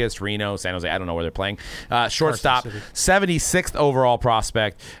Las Vegas, Reno, San Jose. I don't know where they're playing. Shortstop, 76th overall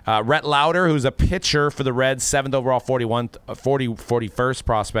prospect. Rhett Lauder, who's a pitcher for the Reds, 7th overall, 41st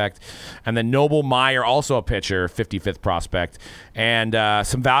prospect. And then Noble Meyer, also a pitcher, 55th prospect. And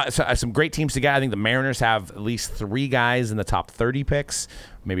some great teams together. I think the Mariners have at least 3 guys in the top 30 picks,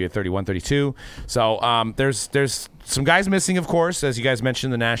 maybe a 31, 32. So there's some guys missing, of course, as you guys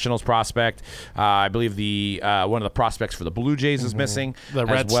mentioned, the Nationals prospect. I believe the one of the prospects for the Blue Jays is missing. The as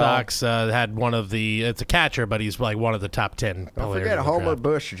Red well. Sox had one of the. It's a catcher, but he's like one of the top 10 Don't players. forget in the Homer draft.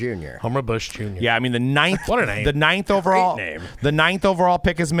 Bush Jr. Homer Bush Jr. Yeah, I mean the ninth. What a name. The ninth overall. Great name. The ninth overall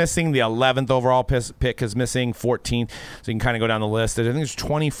pick is missing. The 11th overall pick is missing. 14th. So you can kind of go down the list. I think there's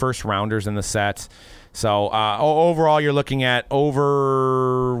 20 first rounders in the set. So overall, you're looking at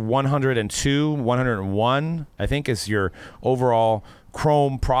over 102, 101, I think, is your overall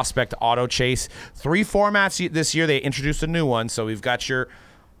Chrome prospect auto chase. 3 formats this year. They introduced a new one. So we've got your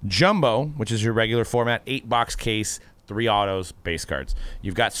Jumbo, which is your regular format, 8-box case, 3 autos, base cards.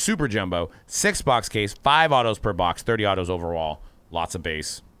 You've got Super Jumbo, 6-box case, 5 autos per box, 30 autos overall, lots of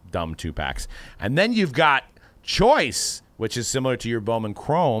base, dumb 2-packs. And then you've got Choice, which is similar to your Bowman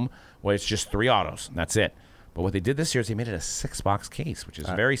Chrome, where it's just 3 autos, and that's it. But what they did this year is they made it a 6-box case, which is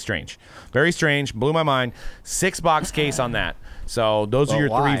very strange. Very strange. Blew my mind. 6-box case on that. So those are your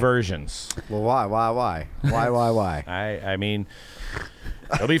why? 3 versions. Well, why? Why? I mean,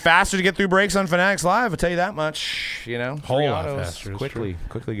 it'll be faster to get through breaks on Fanatics Live. I'll tell you that much. You know, Whole 3 lot autos faster, it's quickly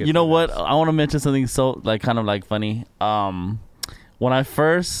get. You know through what? those. I want to mention something so kind of funny. When I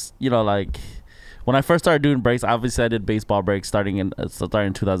first, when I first started doing breaks, obviously I did baseball breaks starting in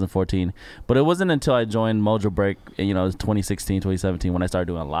 2014. But it wasn't until I joined Mojo Break, in 2016, 2017, when I started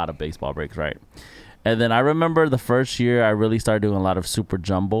doing a lot of baseball breaks, right? And then I remember the first year I really started doing a lot of Super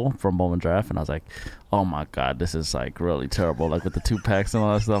Jumbo from Bowman Draft, and I was like, oh my God, this is like really terrible, like with the 2-packs and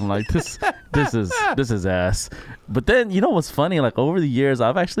all that stuff. I'm like, this is ass. But then, you know what's funny? Like over the years,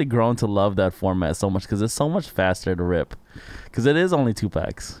 I've actually grown to love that format so much because it's so much faster to rip. Because it is only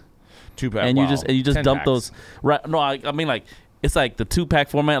 2-packs. 2-pack, And you just 10 dump packs. those. Right? No, I mean like it's like the 2-pack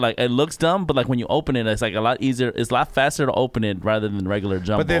format. Like it looks dumb, but like when you open it, it's like a lot easier. It's a lot faster to open it rather than regular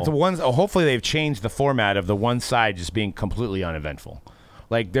jumbo. But the ones. Hopefully, they've changed the format of the one side just being completely uneventful.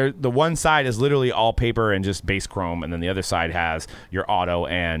 Like the one side is literally all paper and just base chrome, and then the other side has your auto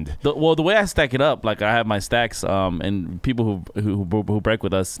and. The way I stack it up, like I have my stacks, and people who break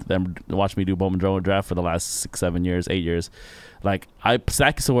with us, them watch me do Bowman Draft for the last 6, 7 years, 8 years. Like I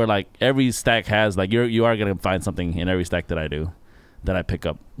stack it so where like every stack has like you are gonna find something in every stack that I do, that I pick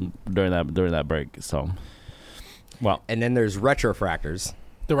up during that break. So, Well, And then there's retrofractors.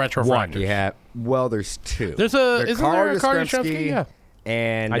 The retrofractors. There's 2. Isn't there a Carl Yastrzemski? Yeah.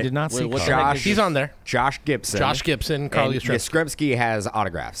 And I did not see. what's Carl. Josh. He's on there. Josh Gibson. Carl and Yastrzemski. Yastrzemski has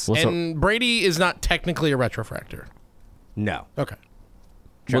autographs. And Brady is not technically a retrofractor. No. Okay.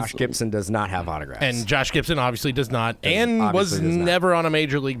 Josh Gibson does not have autographs. And Josh Gibson obviously does not, and was obviously does not. never on a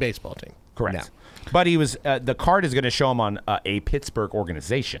Major League Baseball team. Correct. No. But he was. The card is going to show him on a Pittsburgh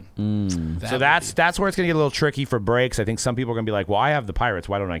organization. So that's where it's going to get a little tricky for breaks. I think some people are going to be like, "Well, I have the Pirates.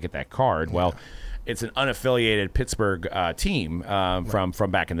 Why don't I get that card?" Well, it's an unaffiliated Pittsburgh team from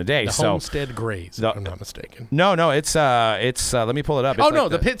back in the day. The So Homestead Grays, if I'm not mistaken. no, it's let me pull it up. It's Oh, like no,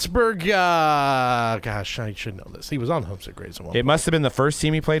 the Pittsburgh, gosh, I should know this. He was on Homestead Grays at one It point. must have been the first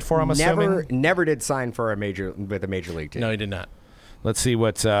team he played for. I'm assuming. never did sign for a major league team. No, he did not. Let's see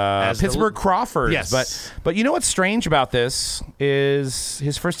what Pittsburgh Crawfords. Yes. But you know what's strange about this is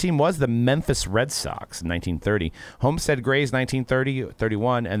his first team was the Memphis Red Sox in 1930. Homestead Grays 1930,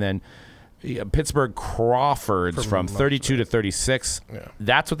 31, and then Pittsburgh Crawfords from 32 to 36. Yeah.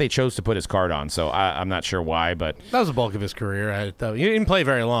 That's what they chose to put his card on. So I'm not sure why, but that was the bulk of his career. He didn't play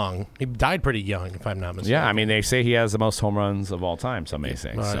very long. He died pretty young, if I'm not mistaken. yeah, I mean they say he has the most home runs of all time. Some may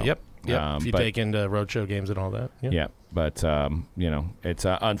say. So. Yep. If you take into roadshow games and all that. Yeah, but it's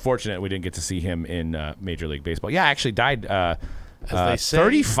unfortunate we didn't get to see him in Major League Baseball. Yeah, actually died. As they say,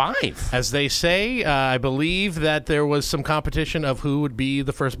 35. As they say, I believe that there was some competition of who would be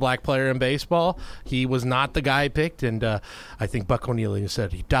the first black player in baseball. He was not the guy picked, and I think Buck O'Neil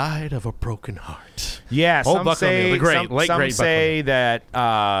said he died of a broken heart. Yeah, some Buck say, O'Neil, the great, some, late some great say that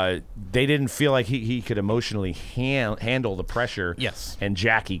they didn't feel like he could emotionally handle the pressure. Yes. And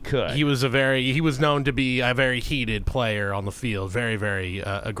Jackie could. He was known to be a very heated player on the field, very, very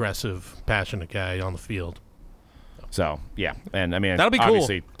aggressive, passionate guy on the field. So, yeah. And, I mean, that'll be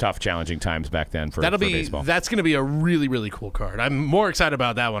obviously cool. Tough, challenging times back then for baseball. That's going to be a really, really cool card. I'm more excited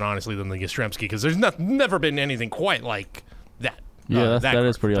about that one, honestly, than the Yastrzemski, because there's never been anything quite like that. Yeah, that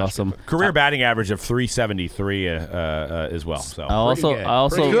is pretty awesome. Career batting average of 373 as well. So I also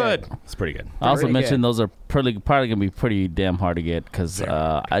pretty good. It's pretty good. I also Pretty mentioned good. those are probably gonna be pretty damn hard to get because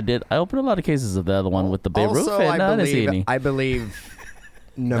I opened a lot of cases of the other one with the Babe Ruth, Also, and I didn't see any. I believe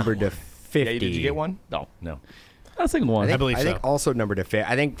number to 50. Yeah, did you get one? No, No. not a single one. I believe I think so. also number to 50.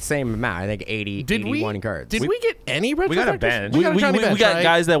 I think same amount. I think 81 cards. Did we get any retrospectives? We got a bench. We got a Johnny Bench, we got right?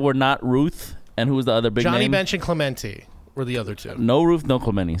 guys that were not Ruth, and who was the other big Johnny name? Bench and Clemente were the other two. No Ruth, no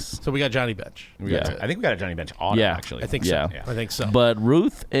Clementis. So we got Johnny Bench. Yeah. I think we got a Johnny Bench auto, Yeah. actually. I think so. Yeah. I think so. But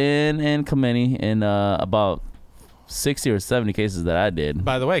Ruth and Clementi in about 60 or 70 cases that I did.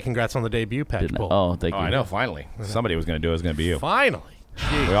 By the way, congrats on the debut, Patch Didn't, Bull. oh, thank Oh, you. I know, finally. Somebody was going to do it. It was going to be you. Finally.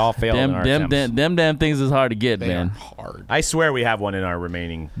 We all failed in our attempts. Them damn things is hard to get, They man. are hard. I swear we have one in our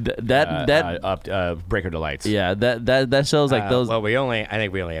remaining Breaker Delights. Yeah, that shows like those. Well, I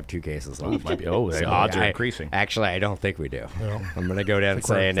think we only have 2 cases left. The odds are increasing. Actually, I don't think we do. I'm going to go down Think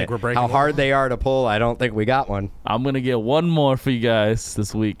we're- saying think we're breaking how one? hard they are to pull. I don't think we got one. I'm gonna get one more for you guys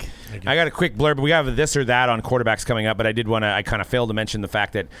this week. I got a quick blurb. We have this or that on quarterbacks coming up, but I kind of failed to mention the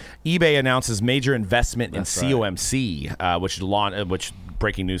fact that eBay announces major investment in COMC, which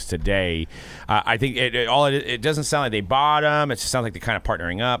breaking news today. I think it doesn't sound like they bought them. It just sounds like they're kind of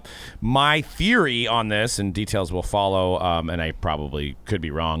partnering up. My theory on this, and details will follow, and I probably could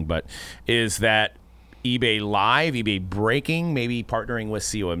be wrong, but is that eBay Live, eBay Breaking, maybe partnering with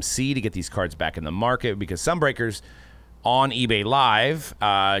COMC to get these cards back in the market, because some breakers on eBay Live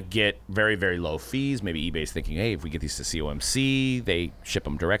get very, very low fees. Maybe eBay's thinking, hey, if we get these to COMC, they ship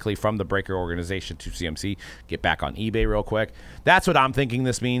them directly from the breaker organization to CMC, get back on eBay real quick. That's what I'm thinking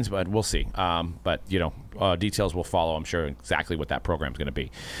this means, but we'll see. But, details will follow, I'm sure, exactly what that program's going to be.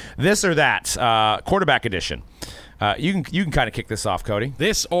 This or that, quarterback edition. You can kind of kick this off, Cody.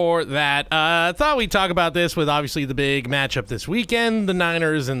 This or that. Thought we'd talk about this with obviously the big matchup this weekend, the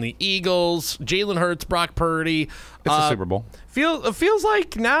Niners and the Eagles. Jalen Hurts, Brock Purdy. It's a Super Bowl. Feels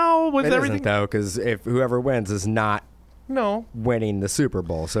like now with It everything. isn't, though, because if whoever wins is not No. winning the Super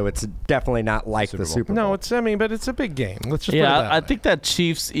Bowl, so it's definitely not like the Super Bowl. No, but it's a big game. Let's just put it Yeah, that I way. think that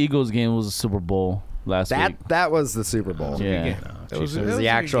Chiefs-Eagles game was a Super Bowl last week. That was the Super Bowl. Yeah. It was It was a the big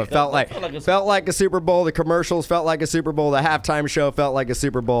actual. It game. felt like a Super Bowl. The commercials felt like a Super Bowl. The halftime show felt like a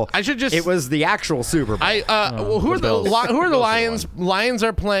Super Bowl. It was the actual Super Bowl. Who are the Bills Lions? Lions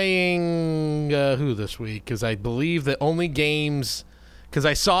are playing who this week? Because I believe the only games. Because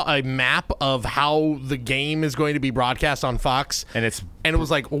I saw a map of how the game is going to be broadcast on Fox, And it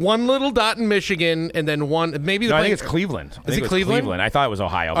was like one little dot in Michigan, and then one maybe. I think it's Cleveland. I think it was Cleveland? I thought it was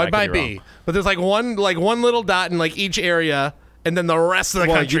Ohio. Oh, But it might be, but there's like one little dot in like each area, and then the rest of the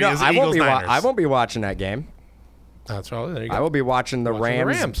country is Eagles Niners. I won't be watching that game. That's probably there you go. I will be watching the Watching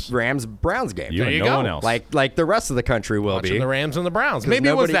the Rams Browns game. You There and you no go. one else. Like the rest of the country will Watching be. the Rams and the Browns. 'Cause Maybe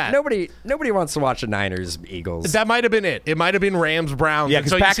it was nobody, that. Nobody wants to watch the Niners Eagles. That might have been it. It might have been Rams Browns. yeah, And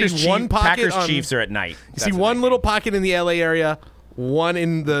because so Packers, you see one pocket Packers Chiefs are at night. You see one little pocket in the LA area, one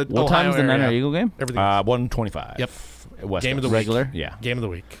in the What Ohio time is the area. Niner-Eagle game? Everything. 125. Yep. West Game of Coast. the week. Regular? Yeah. Game of the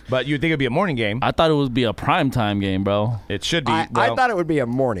week. But you'd think it'd be a morning game. I thought it would be a primetime game, bro. It should be. I thought it would be a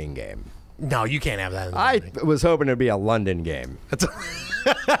morning game. No, you can't have that. In the I morning. was hoping it'd be a London game.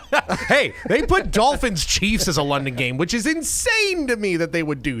 Hey, they put Dolphins Chiefs as a London game, which is insane to me that they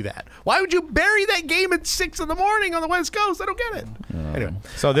would do that. Why would you bury that game at 6 in the morning on the West Coast? I don't get it. Anyway,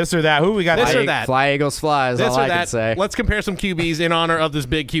 So this or that. Who we got? This or that. Fly Eagles fly is This all or I that. can say. Let's compare some QBs in honor of this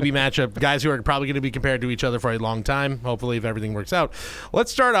big QB matchup. Guys who are probably going to be compared to each other for a long time, hopefully, if everything works out.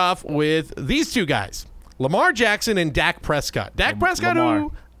 Let's start off with these two guys, Lamar Jackson and Dak Prescott. Dak Prescott,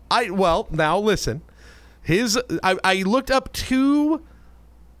 Lamar. now listen. I looked up 2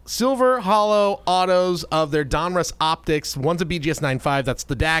 silver hollow autos of their Donruss Optics. One's a BGS 9.5, that's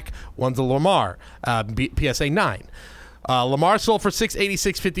the Dak. One's a Lamar, PSA 9. Lamar sold for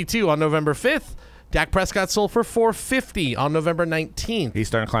 $686.52 on November 5th. Dak Prescott sold for $450 on November 19th. He's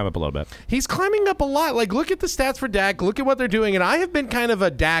starting to climb up a little bit. He's climbing up a lot. Like, look at the stats for Dak. Look at what they're doing. And I have been kind of a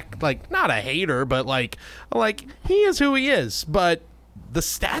Dak, like, not a hater, but like he is who he is. But the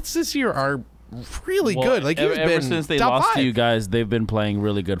stats this year are really good. Like, he's ever been since they top lost 5. to you guys, they've been playing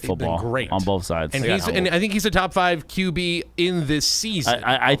really good been football great. on both sides. And I think he's a top 5 QB in this season.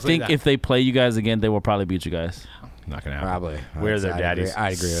 I think if they play you guys again, they will probably beat you guys. Not going to happen. Probably. We're their daddies. I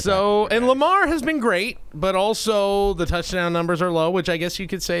agree with that. So, and Lamar has been great, but also the touchdown numbers are low, which I guess you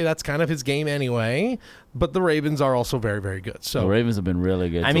could say that's kind of his game anyway. But the Ravens are also very, very good. So The Ravens have been really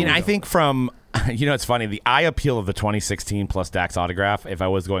good. I mean, too. I think from, it's funny, the eye appeal of the 2016 plus Dak's autograph, if I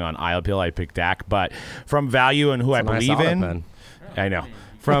was going on eye appeal, I'd pick Dak. But from value and who I Nice believe auto in, pen. I know.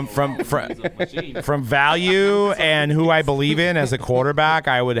 From value and who I believe in as a quarterback,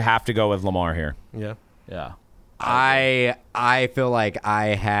 I would have to go with Lamar here. yeah. yeah. I feel like I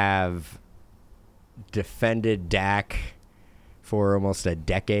have defended Dak for almost a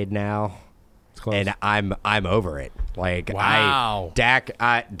decade now, Close. and I'm over it. Like, Wow. Dak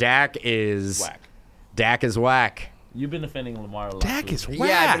is Whack. Dak is whack. You've been defending Lamar a lot. Dak too. is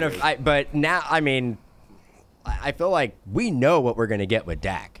whack. Yeah, but now I feel like we know what we're going to get with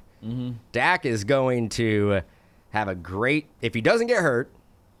Dak. Mm-hmm. Dak is going to have a great, if he doesn't get hurt,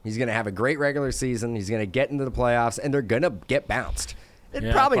 he's going to have a great regular season. He's going to get into the playoffs, and they're going to get bounced.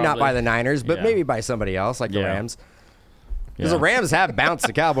 Yeah, Probably not probably. by the Niners, but Yeah. maybe by somebody else, like the Yeah. Rams. Because Yeah. the Rams have bounced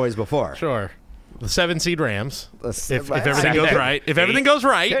the Cowboys before. Sure. The 7-seed Rams. If Well, everything goes right. If everything goes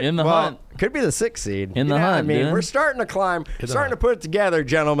right. In the well, hunt. could be the 6th seed. In the what I hunt, mean, dude. we're starting to climb. the Starting to hunt. put it together,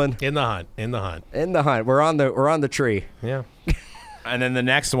 gentlemen. In the hunt. In the hunt. In the hunt. We're on the tree. Yeah. And then the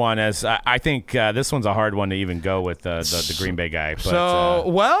next one is, I think this one's a hard one to even go with the Green Bay guy. But,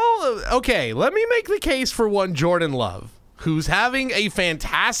 Okay, let me make the case for one Jordan Love, who's having a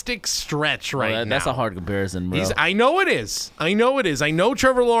fantastic stretch right now. That's a hard comparison, bro. I know it is. I know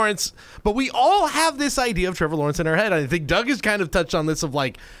Trevor Lawrence, but we all have this idea of Trevor Lawrence in our head. I think Doug has kind of touched on this of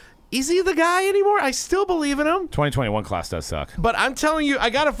like, is he the guy anymore? I still believe in him. 2021 class does suck. But I'm telling you, I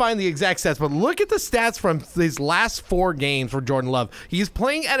got to find the exact stats. But look at the stats from his last 4 games for Jordan Love. He's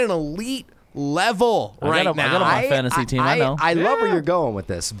playing at an elite level right got him now. on my fantasy team. I know. I love where Yeah. you're going with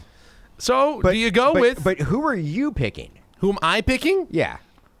this. So do you go with But who are you picking? who am I picking? Yeah,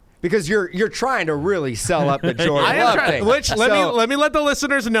 because you're trying to really sell up the Jordan I am Love trying. thing. Which let me let the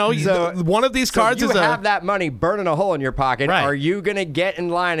listeners know. So- One of these cards you is have that money burning a hole in your pocket. Right. Are you gonna get in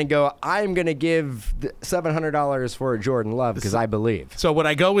line and go, I'm gonna give $700 for a Jordan Love because I believe? So would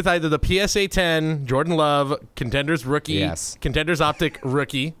I go with either the PSA 10 Jordan Love Contenders rookie, Yes. Contenders Optic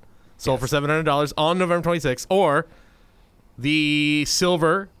rookie, sold for $700 on November 26th, or the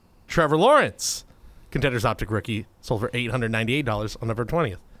silver Trevor Lawrence Contenders Optic rookie, sold for $898 on November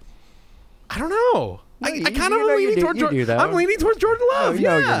 20th? I don't know. I you- kind you of know you leaning do- towards you do, though. I'm leaning towards Jordan Love. No,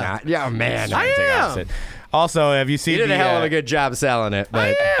 yeah. you're not. Yeah, man. I Take am. opposite. Also, have you seen You did the, a hell of a good job selling it,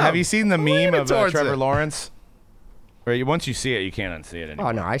 but Have you seen the meme leaning of towards Trevor it. Lawrence? Where once you see it, you can't unsee it anymore.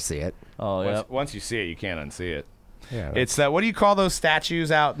 oh no, I see it. Oh, yeah. Once you see it, you can't unsee it. Yeah, It's that. What do you call those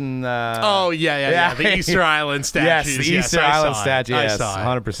statues out in? Oh, yeah. The Easter Island Yes, statues. the Easter I Island saw it. statue. I Yes,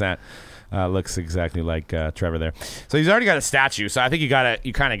 saw it. 100%. Looks exactly like Trevor there. So he's already got a statue. So I think you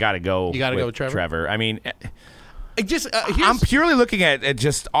kind of gotta go. You gotta go with Trevor? I mean, I just I'm purely looking at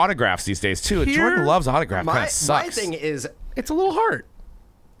just autographs these days too. Here- Jordan Love's autograph kind my of sucks. my thing is, it's a little hard.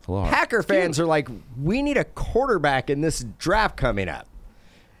 It's a little hard. Packer fans are like, we need a quarterback in this draft coming up.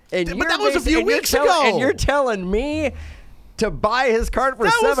 And But you're that was a basi- few and you're weeks telling- ago. And you're telling me to buy his card for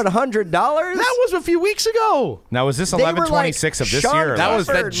That was- $700? That was a few weeks ago. Now was this They were 11/26 like, of this Sean year? Or That last? was-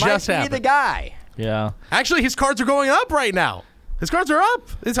 that Clifford just might be happened. the guy. Yeah. Actually, his cards are going up right now. His cards are up.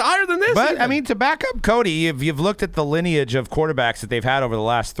 It's higher than this. But even. I mean, to back up Cody, if you've looked at the lineage of quarterbacks that they've had over the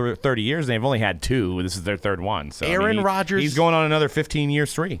last 30 years, they've only had 2. This is their 3rd one. So Aaron Rodgers- he's going on another 15-year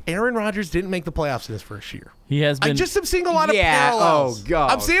streak. Aaron Rodgers didn't make the playoffs in his first year. He has been. I just am seeing a lot of Yeah, parallels. oh, God.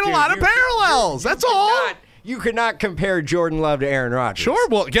 I'm seeing Dude, a lot of you- parallels. That's all. You could not compare Jordan Love to Aaron Rodgers. Sure.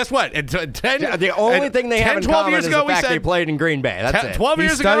 Well, guess what? The only thing they have in common is the fact they played in Green Bay. That's it. 12 He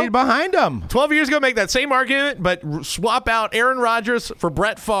years studied ago, behind him. 12 years ago, make that same argument, but swap out Aaron Rodgers for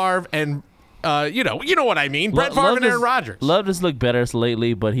Brett Favre and, you know what I mean. Brett Favre and Aaron Rodgers. Love has looked better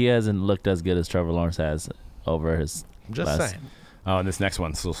lately, but he hasn't looked as good as Trevor Lawrence has over his I'm just last. saying. Oh, and this next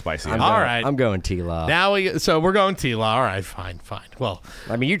one's a little spicy. All right. I'm going T-Law. So we're going T-Law. All right, fine. Well,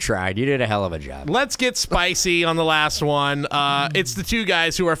 I mean, you tried. You did a hell of a job. let's get spicy on the last one. It's the two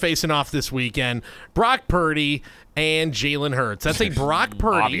guys who are facing off this weekend, Brock Purdy and Jalen Hurts. That's a Brock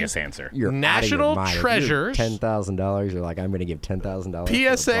Purdy. Obvious answer. You're National treasures. $10,000. You're like, I'm going to give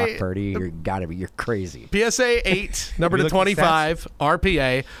 $10,000 PSA to Brock Purdy. You're crazy. PSA 8, number You to look at the 25,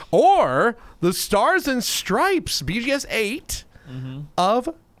 RPA, or the Stars and Stripes, BGS 8 of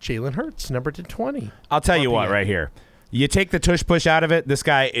Jalen Hurts, number to 20. I'll tell you what, RPA. right here. You take the tush push out of it, this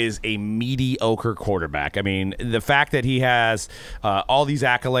guy is a mediocre quarterback. I mean, the fact that he has all these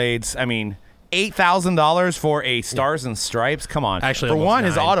accolades, I mean, $8,000 for a Stars and Stripes? Come on. Actually, for almost one,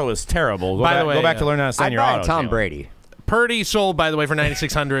 his 9. auto is terrible. By the way, go back to learn how to sign I'd your buy auto. Tom Jalen. Brady. Purdy sold, by the way, for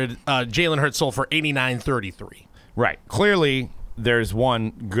 $9,600. Jalen Hurts sold for $8,933. Right. Clearly, there's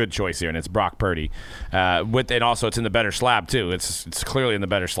one good choice here, and it's Brock Purdy. And also, it's in the better slab, too. It's clearly in the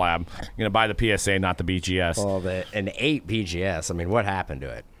better slab. You're going to buy the PSA, not the BGS. Well, an 8 BGS. I mean, what happened to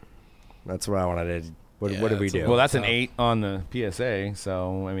it? That's what I wanted to. What did we do? Well, that's an 8 on the PSA.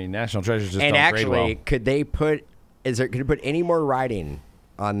 So, I mean, National Treasures just and don't actually, grade well. could they put? Could you put any more writing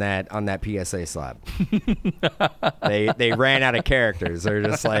on that PSA slab? they ran out of characters. They're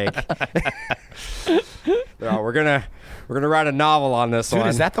just like, we're gonna write a novel on this Dude, one.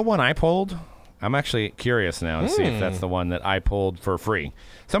 is that the one I pulled? I'm actually curious now to see if that's the one that I pulled for free.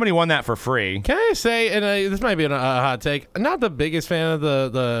 Somebody won that for free. Can I say, and this might be a hot take, I'm not the biggest fan of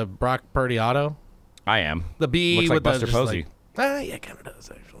the Brock Purdy auto. I am. The B Looks like with Buster the, Posey. Yeah, it kind of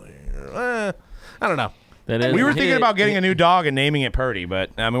does, actually. I don't know. That is- We were he- thinking about getting a new dog and naming it Purdy, but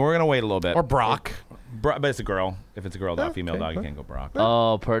I mean, we're gonna wait a little bit. Or Brock. But it's a girl. If it's a girl dog, female dog, you can't go Brock.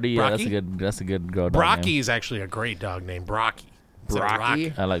 Oh, Purdy. Yeah, Brocky? that's a good girl dog Brocky name. is actually a great dog name. Brocky. Instead of Brocky?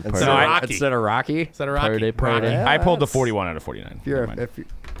 Rock. I like Purdy. Instead of, Rocky. instead of Rocky? Instead of Rocky. Purdy. Brocky. Yeah. I pulled the that's- 41 out of 49. Never mind.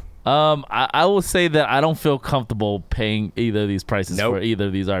 I will say that I don't feel comfortable paying either of these prices Nope. for either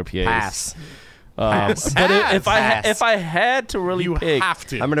of these RPAs. Pass. But if I had to really You pick, have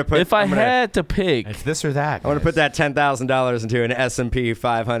to. I'm gonna put. if I I'm gonna, had to pick, It's this or that. I'm gonna put that $10,000 into an S&P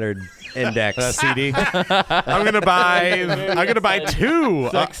 500 index. CD. I'm gonna buy two.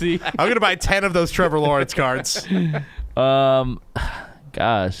 Sexy. I'm gonna buy 10 of those Trevor Lawrence cards.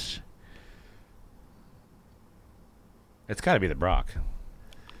 gosh, It's got to be the Brock.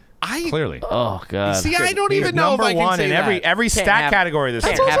 I Clearly. oh god. see. I don't He's even know if number I can one say in that. every Can't stat have- category this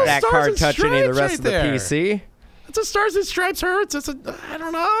Can't year. also have that Stars card and touch any of the Stripes rest of the right there. PC. It's a Stars and Stripes Hurts. I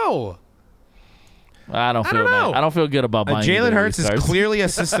don't know. I don't feel don't know. that. I don't feel good about buying Jalen either of Hurts these is cards. clearly a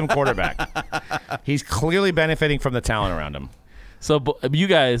system quarterback. He's clearly benefiting from the talent around him. So you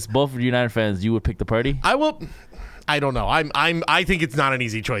guys, both United fans, you would pick the Purdy? I will. I don't know. I think it's not an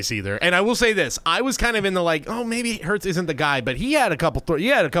easy choice either. And I will say this: I was kind of in the maybe Hurts isn't the guy, but he had a couple. He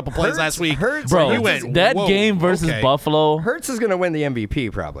had a couple plays last week. Hurts, Bro, you went, that whoa, game versus okay. Buffalo. Hurts is going to win the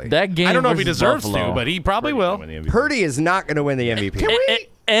MVP probably. That game. I don't know if he versus deserves Buffalo. to, but he probably will. Purdy is not going to win the MVP.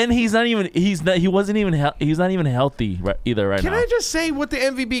 And he's not even. He's not even healthy either right Can now. I just say with the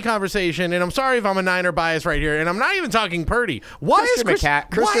MVP conversation, and I'm sorry if I'm a Niner bias right here, and I'm not even talking Purdy. Why is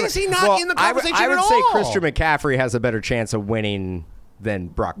he not in the conversation I would at say all? Christian McCaffrey has a better chance of winning than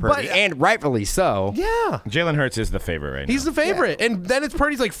Brock Purdy, But- and rightfully so. Yeah. Jalen Hurts is the favorite right now. He's the favorite, and then it's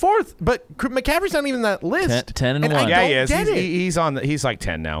Purdy's like fourth, but McCaffrey's not even on that list. 10 and I 1. Yeah, don't he is. get it. He's on. He's like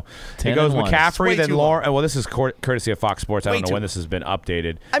 10 now. 10 It goes and 1. It's McCaffrey, way then too Lauren. Well, this is courtesy of Fox Sports. I Way don't know too when this has been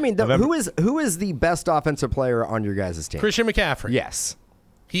updated. I mean, November- who is the best offensive player on your guys' team? Christian McCaffrey. Yes.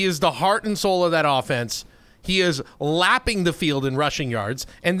 He is the heart and soul of that offense. He is lapping the field in rushing yards,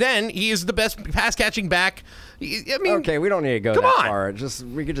 and then he is the best pass catching back. I mean, Okay, we don't need to go Come that on. far.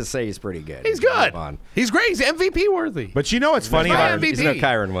 We could just say he's pretty good. he's good. Move on. He's great. He's MVP worthy. But you know what's funny my about MVP. He's no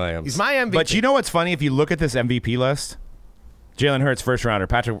Kyron Williams. He's my MVP. But you know what's funny? If you look at this MVP list, Jalen Hurts first rounder,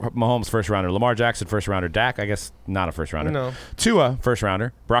 Patrick Mahomes first rounder, Lamar Jackson first rounder, Dak I guess not a first rounder, No. Tua first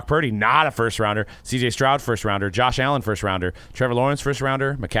rounder, Brock Purdy not a first rounder, C.J. Stroud first rounder, Josh Allen first rounder, Trevor Lawrence first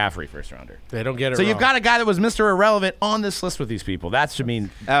rounder, McCaffrey first rounder. They don't get it So you've wrong. got a guy that was Mr. Irrelevant on this list with these people. That should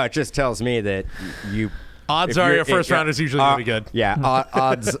mean Oh, it just tells me that you. Odds if are you're- your first if- round is usually going to be good. Yeah,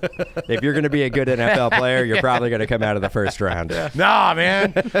 odds. If you're going to be a good NFL player, you're probably going to come out of the first round. nah,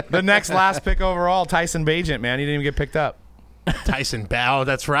 man. The last pick overall, Tyson Bagent, man, he didn't even get picked up. Tyson Bow.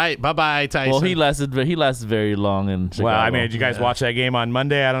 That's right. Bye-bye, Tyson. Well, he lasted very long in Chicago. Well, I mean, did you guys watch that game on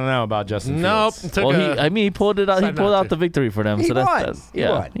Monday? I don't know about Justin Nope. Fields. He pulled it out. He pulled out the victory for them. He so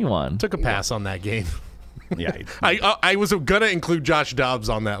won. he won. Took a pass on that game. Yeah. I was gonna include Josh Dobbs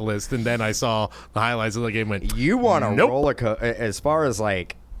on that list, and then I saw the highlights of the game. Went, You want a Nope. roller coaster as far as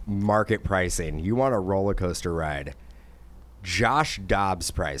like market pricing. You want a roller coaster ride. Josh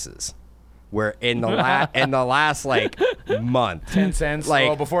Dobbs prices, where in the last like month, 10 cents. like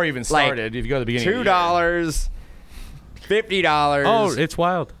Well, before he even started, if you go to the beginning of the year. $2, $50. oh, it's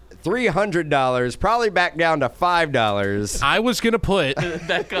wild. $300, probably back down to $5. I was gonna put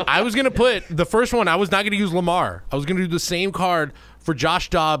the first one. I was not gonna use Lamar. I was gonna do the same card for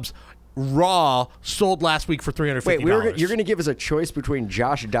Josh Dobbs. Raw sold last week for $350. Wait, you're going to give us a choice between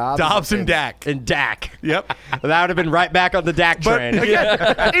Josh Dobbs and Dak. And Dak. Yep. That would have been right back on the Dak train. Again,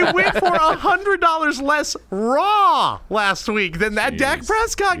 it went for $100 less raw last week than that Dak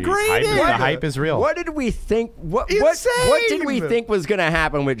Prescott graded. The hype is real. What did we think? What did we Insane. think was going to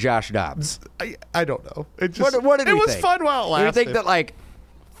happen with Josh Dobbs? I don't know. It just What did we it was think? fun while it Do lasted. you think that like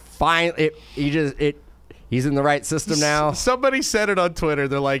he's in the right system now? Somebody said it on Twitter.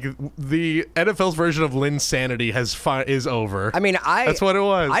 They're like, the NFL's version of Linsanity is over. I mean, that's what it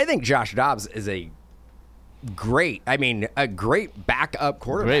was. I think Josh Dobbs is a great backup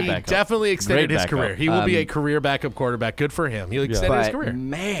quarterback. Great backup. definitely extended Great his backup. career. He will be a career backup quarterback. Good for him. He extended his But career.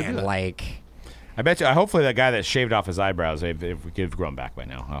 man, like I bet you. Hopefully, that guy that shaved off his eyebrows, if we could have grown back by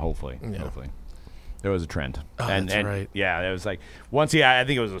now. Hopefully. There was a trend. Oh, that's right. Yeah, it was like once he. I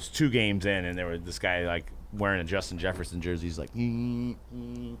think it was 2 games in, and there was this guy like wearing a Justin Jefferson jersey. He's like,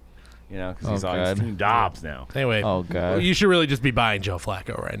 because he's on Team Dobbs now. Anyway, Oh, God. well, you should really just be buying Joe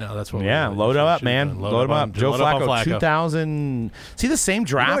Flacco right now. That's what. Yeah, load him up, man. Load him up. Joe Load up on Flacco, 2000. See the same you know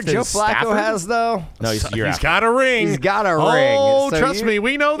draft what Joe as Flacco Stafford? has though? No, he's a year He's after. got a ring. He's got a ring. Oh, So trust me,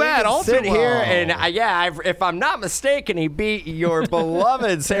 we know you that. can All sit too here well. and if I'm not mistaken, he beat your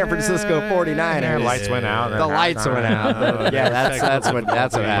beloved San Francisco 49ers. Yeah, lights went out. The lights went out. Yeah, that's what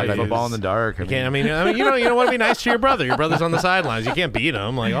happened. Football in the dark. You can't. I mean, you want to be nice to your brother. Your brother's on the sidelines. You can't beat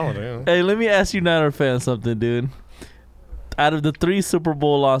him. Like, oh, dude. Hey, let me ask you, Niner fans, something, dude. Out of the 3 Super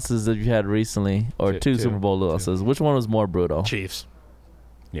Bowl losses that you had recently, or 2 Super Bowl losses, which one was more brutal? Chiefs.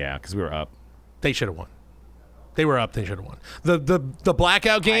 Yeah, because we were up. They should have won. They were up. They should have won. The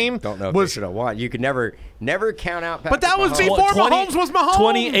blackout game Don't know if was. they should have won. You could never count out. But that was Patrick before Mahomes. Mahomes was Mahomes.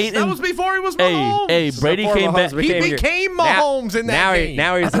 28 That and- was before he was Mahomes. Hey, Brady Before came Mahomes back. He your- became Mahomes in that now game.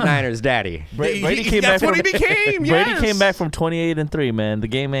 Now he's the Niners' daddy. Brady came that's back what from- he became. Brady Yes. came back from 28-3, man. The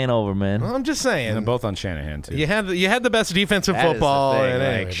game ain't over, man. I'm just And saying. both on Shanahan too. You had the best defensive That is the football. thing, and like,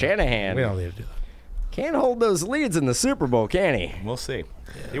 anyway, Shanahan. We don't need to do that. Can't hold those leads in the Super Bowl, can he? We'll see.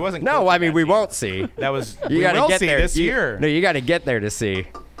 He wasn't. No, coaching I mean that we team. won't see. That was. You we got to will get see there this year. No, you got to get there to see.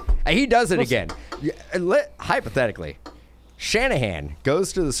 He does it again. Hypothetically, Shanahan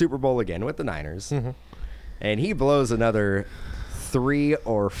goes to the Super Bowl again with the Niners, and he blows another 3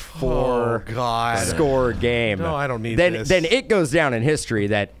 or 4 Oh, God. score game. No, I don't need then, this. Then it goes down in history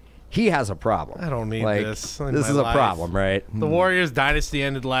that he has a problem. I don't need like, this in This my is a life. problem, right? The Warriors dynasty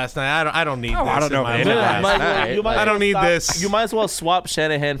ended last night. I don't need this. I don't know in my if it life. ended last night. You might I don't well need stop- this. You might as well swap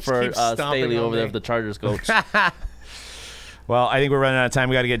Shanahan for keep stomping Staley on over there me. for the Chargers coach. Well, I think we're running out of time.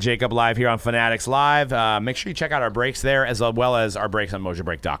 We got to get Jacob live here on Fanatics Live. Make sure you check out our breaks there as well as our breaks on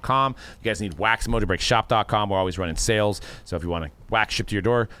MojoBreak.com. You guys need wax, MojoBreakShop.com. We're always running sales. So if you want to wax shipped to your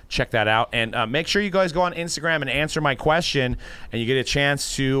door, check that out. And make sure you guys go on Instagram and answer my question, and you get a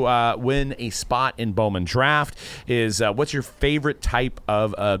chance to win a spot in Bowman Draft. What's your favorite type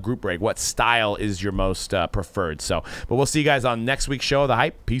of group break? What style is your most preferred? But we'll see you guys on next week's show, The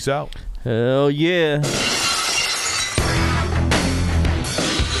Hype. Peace out. Hell yeah.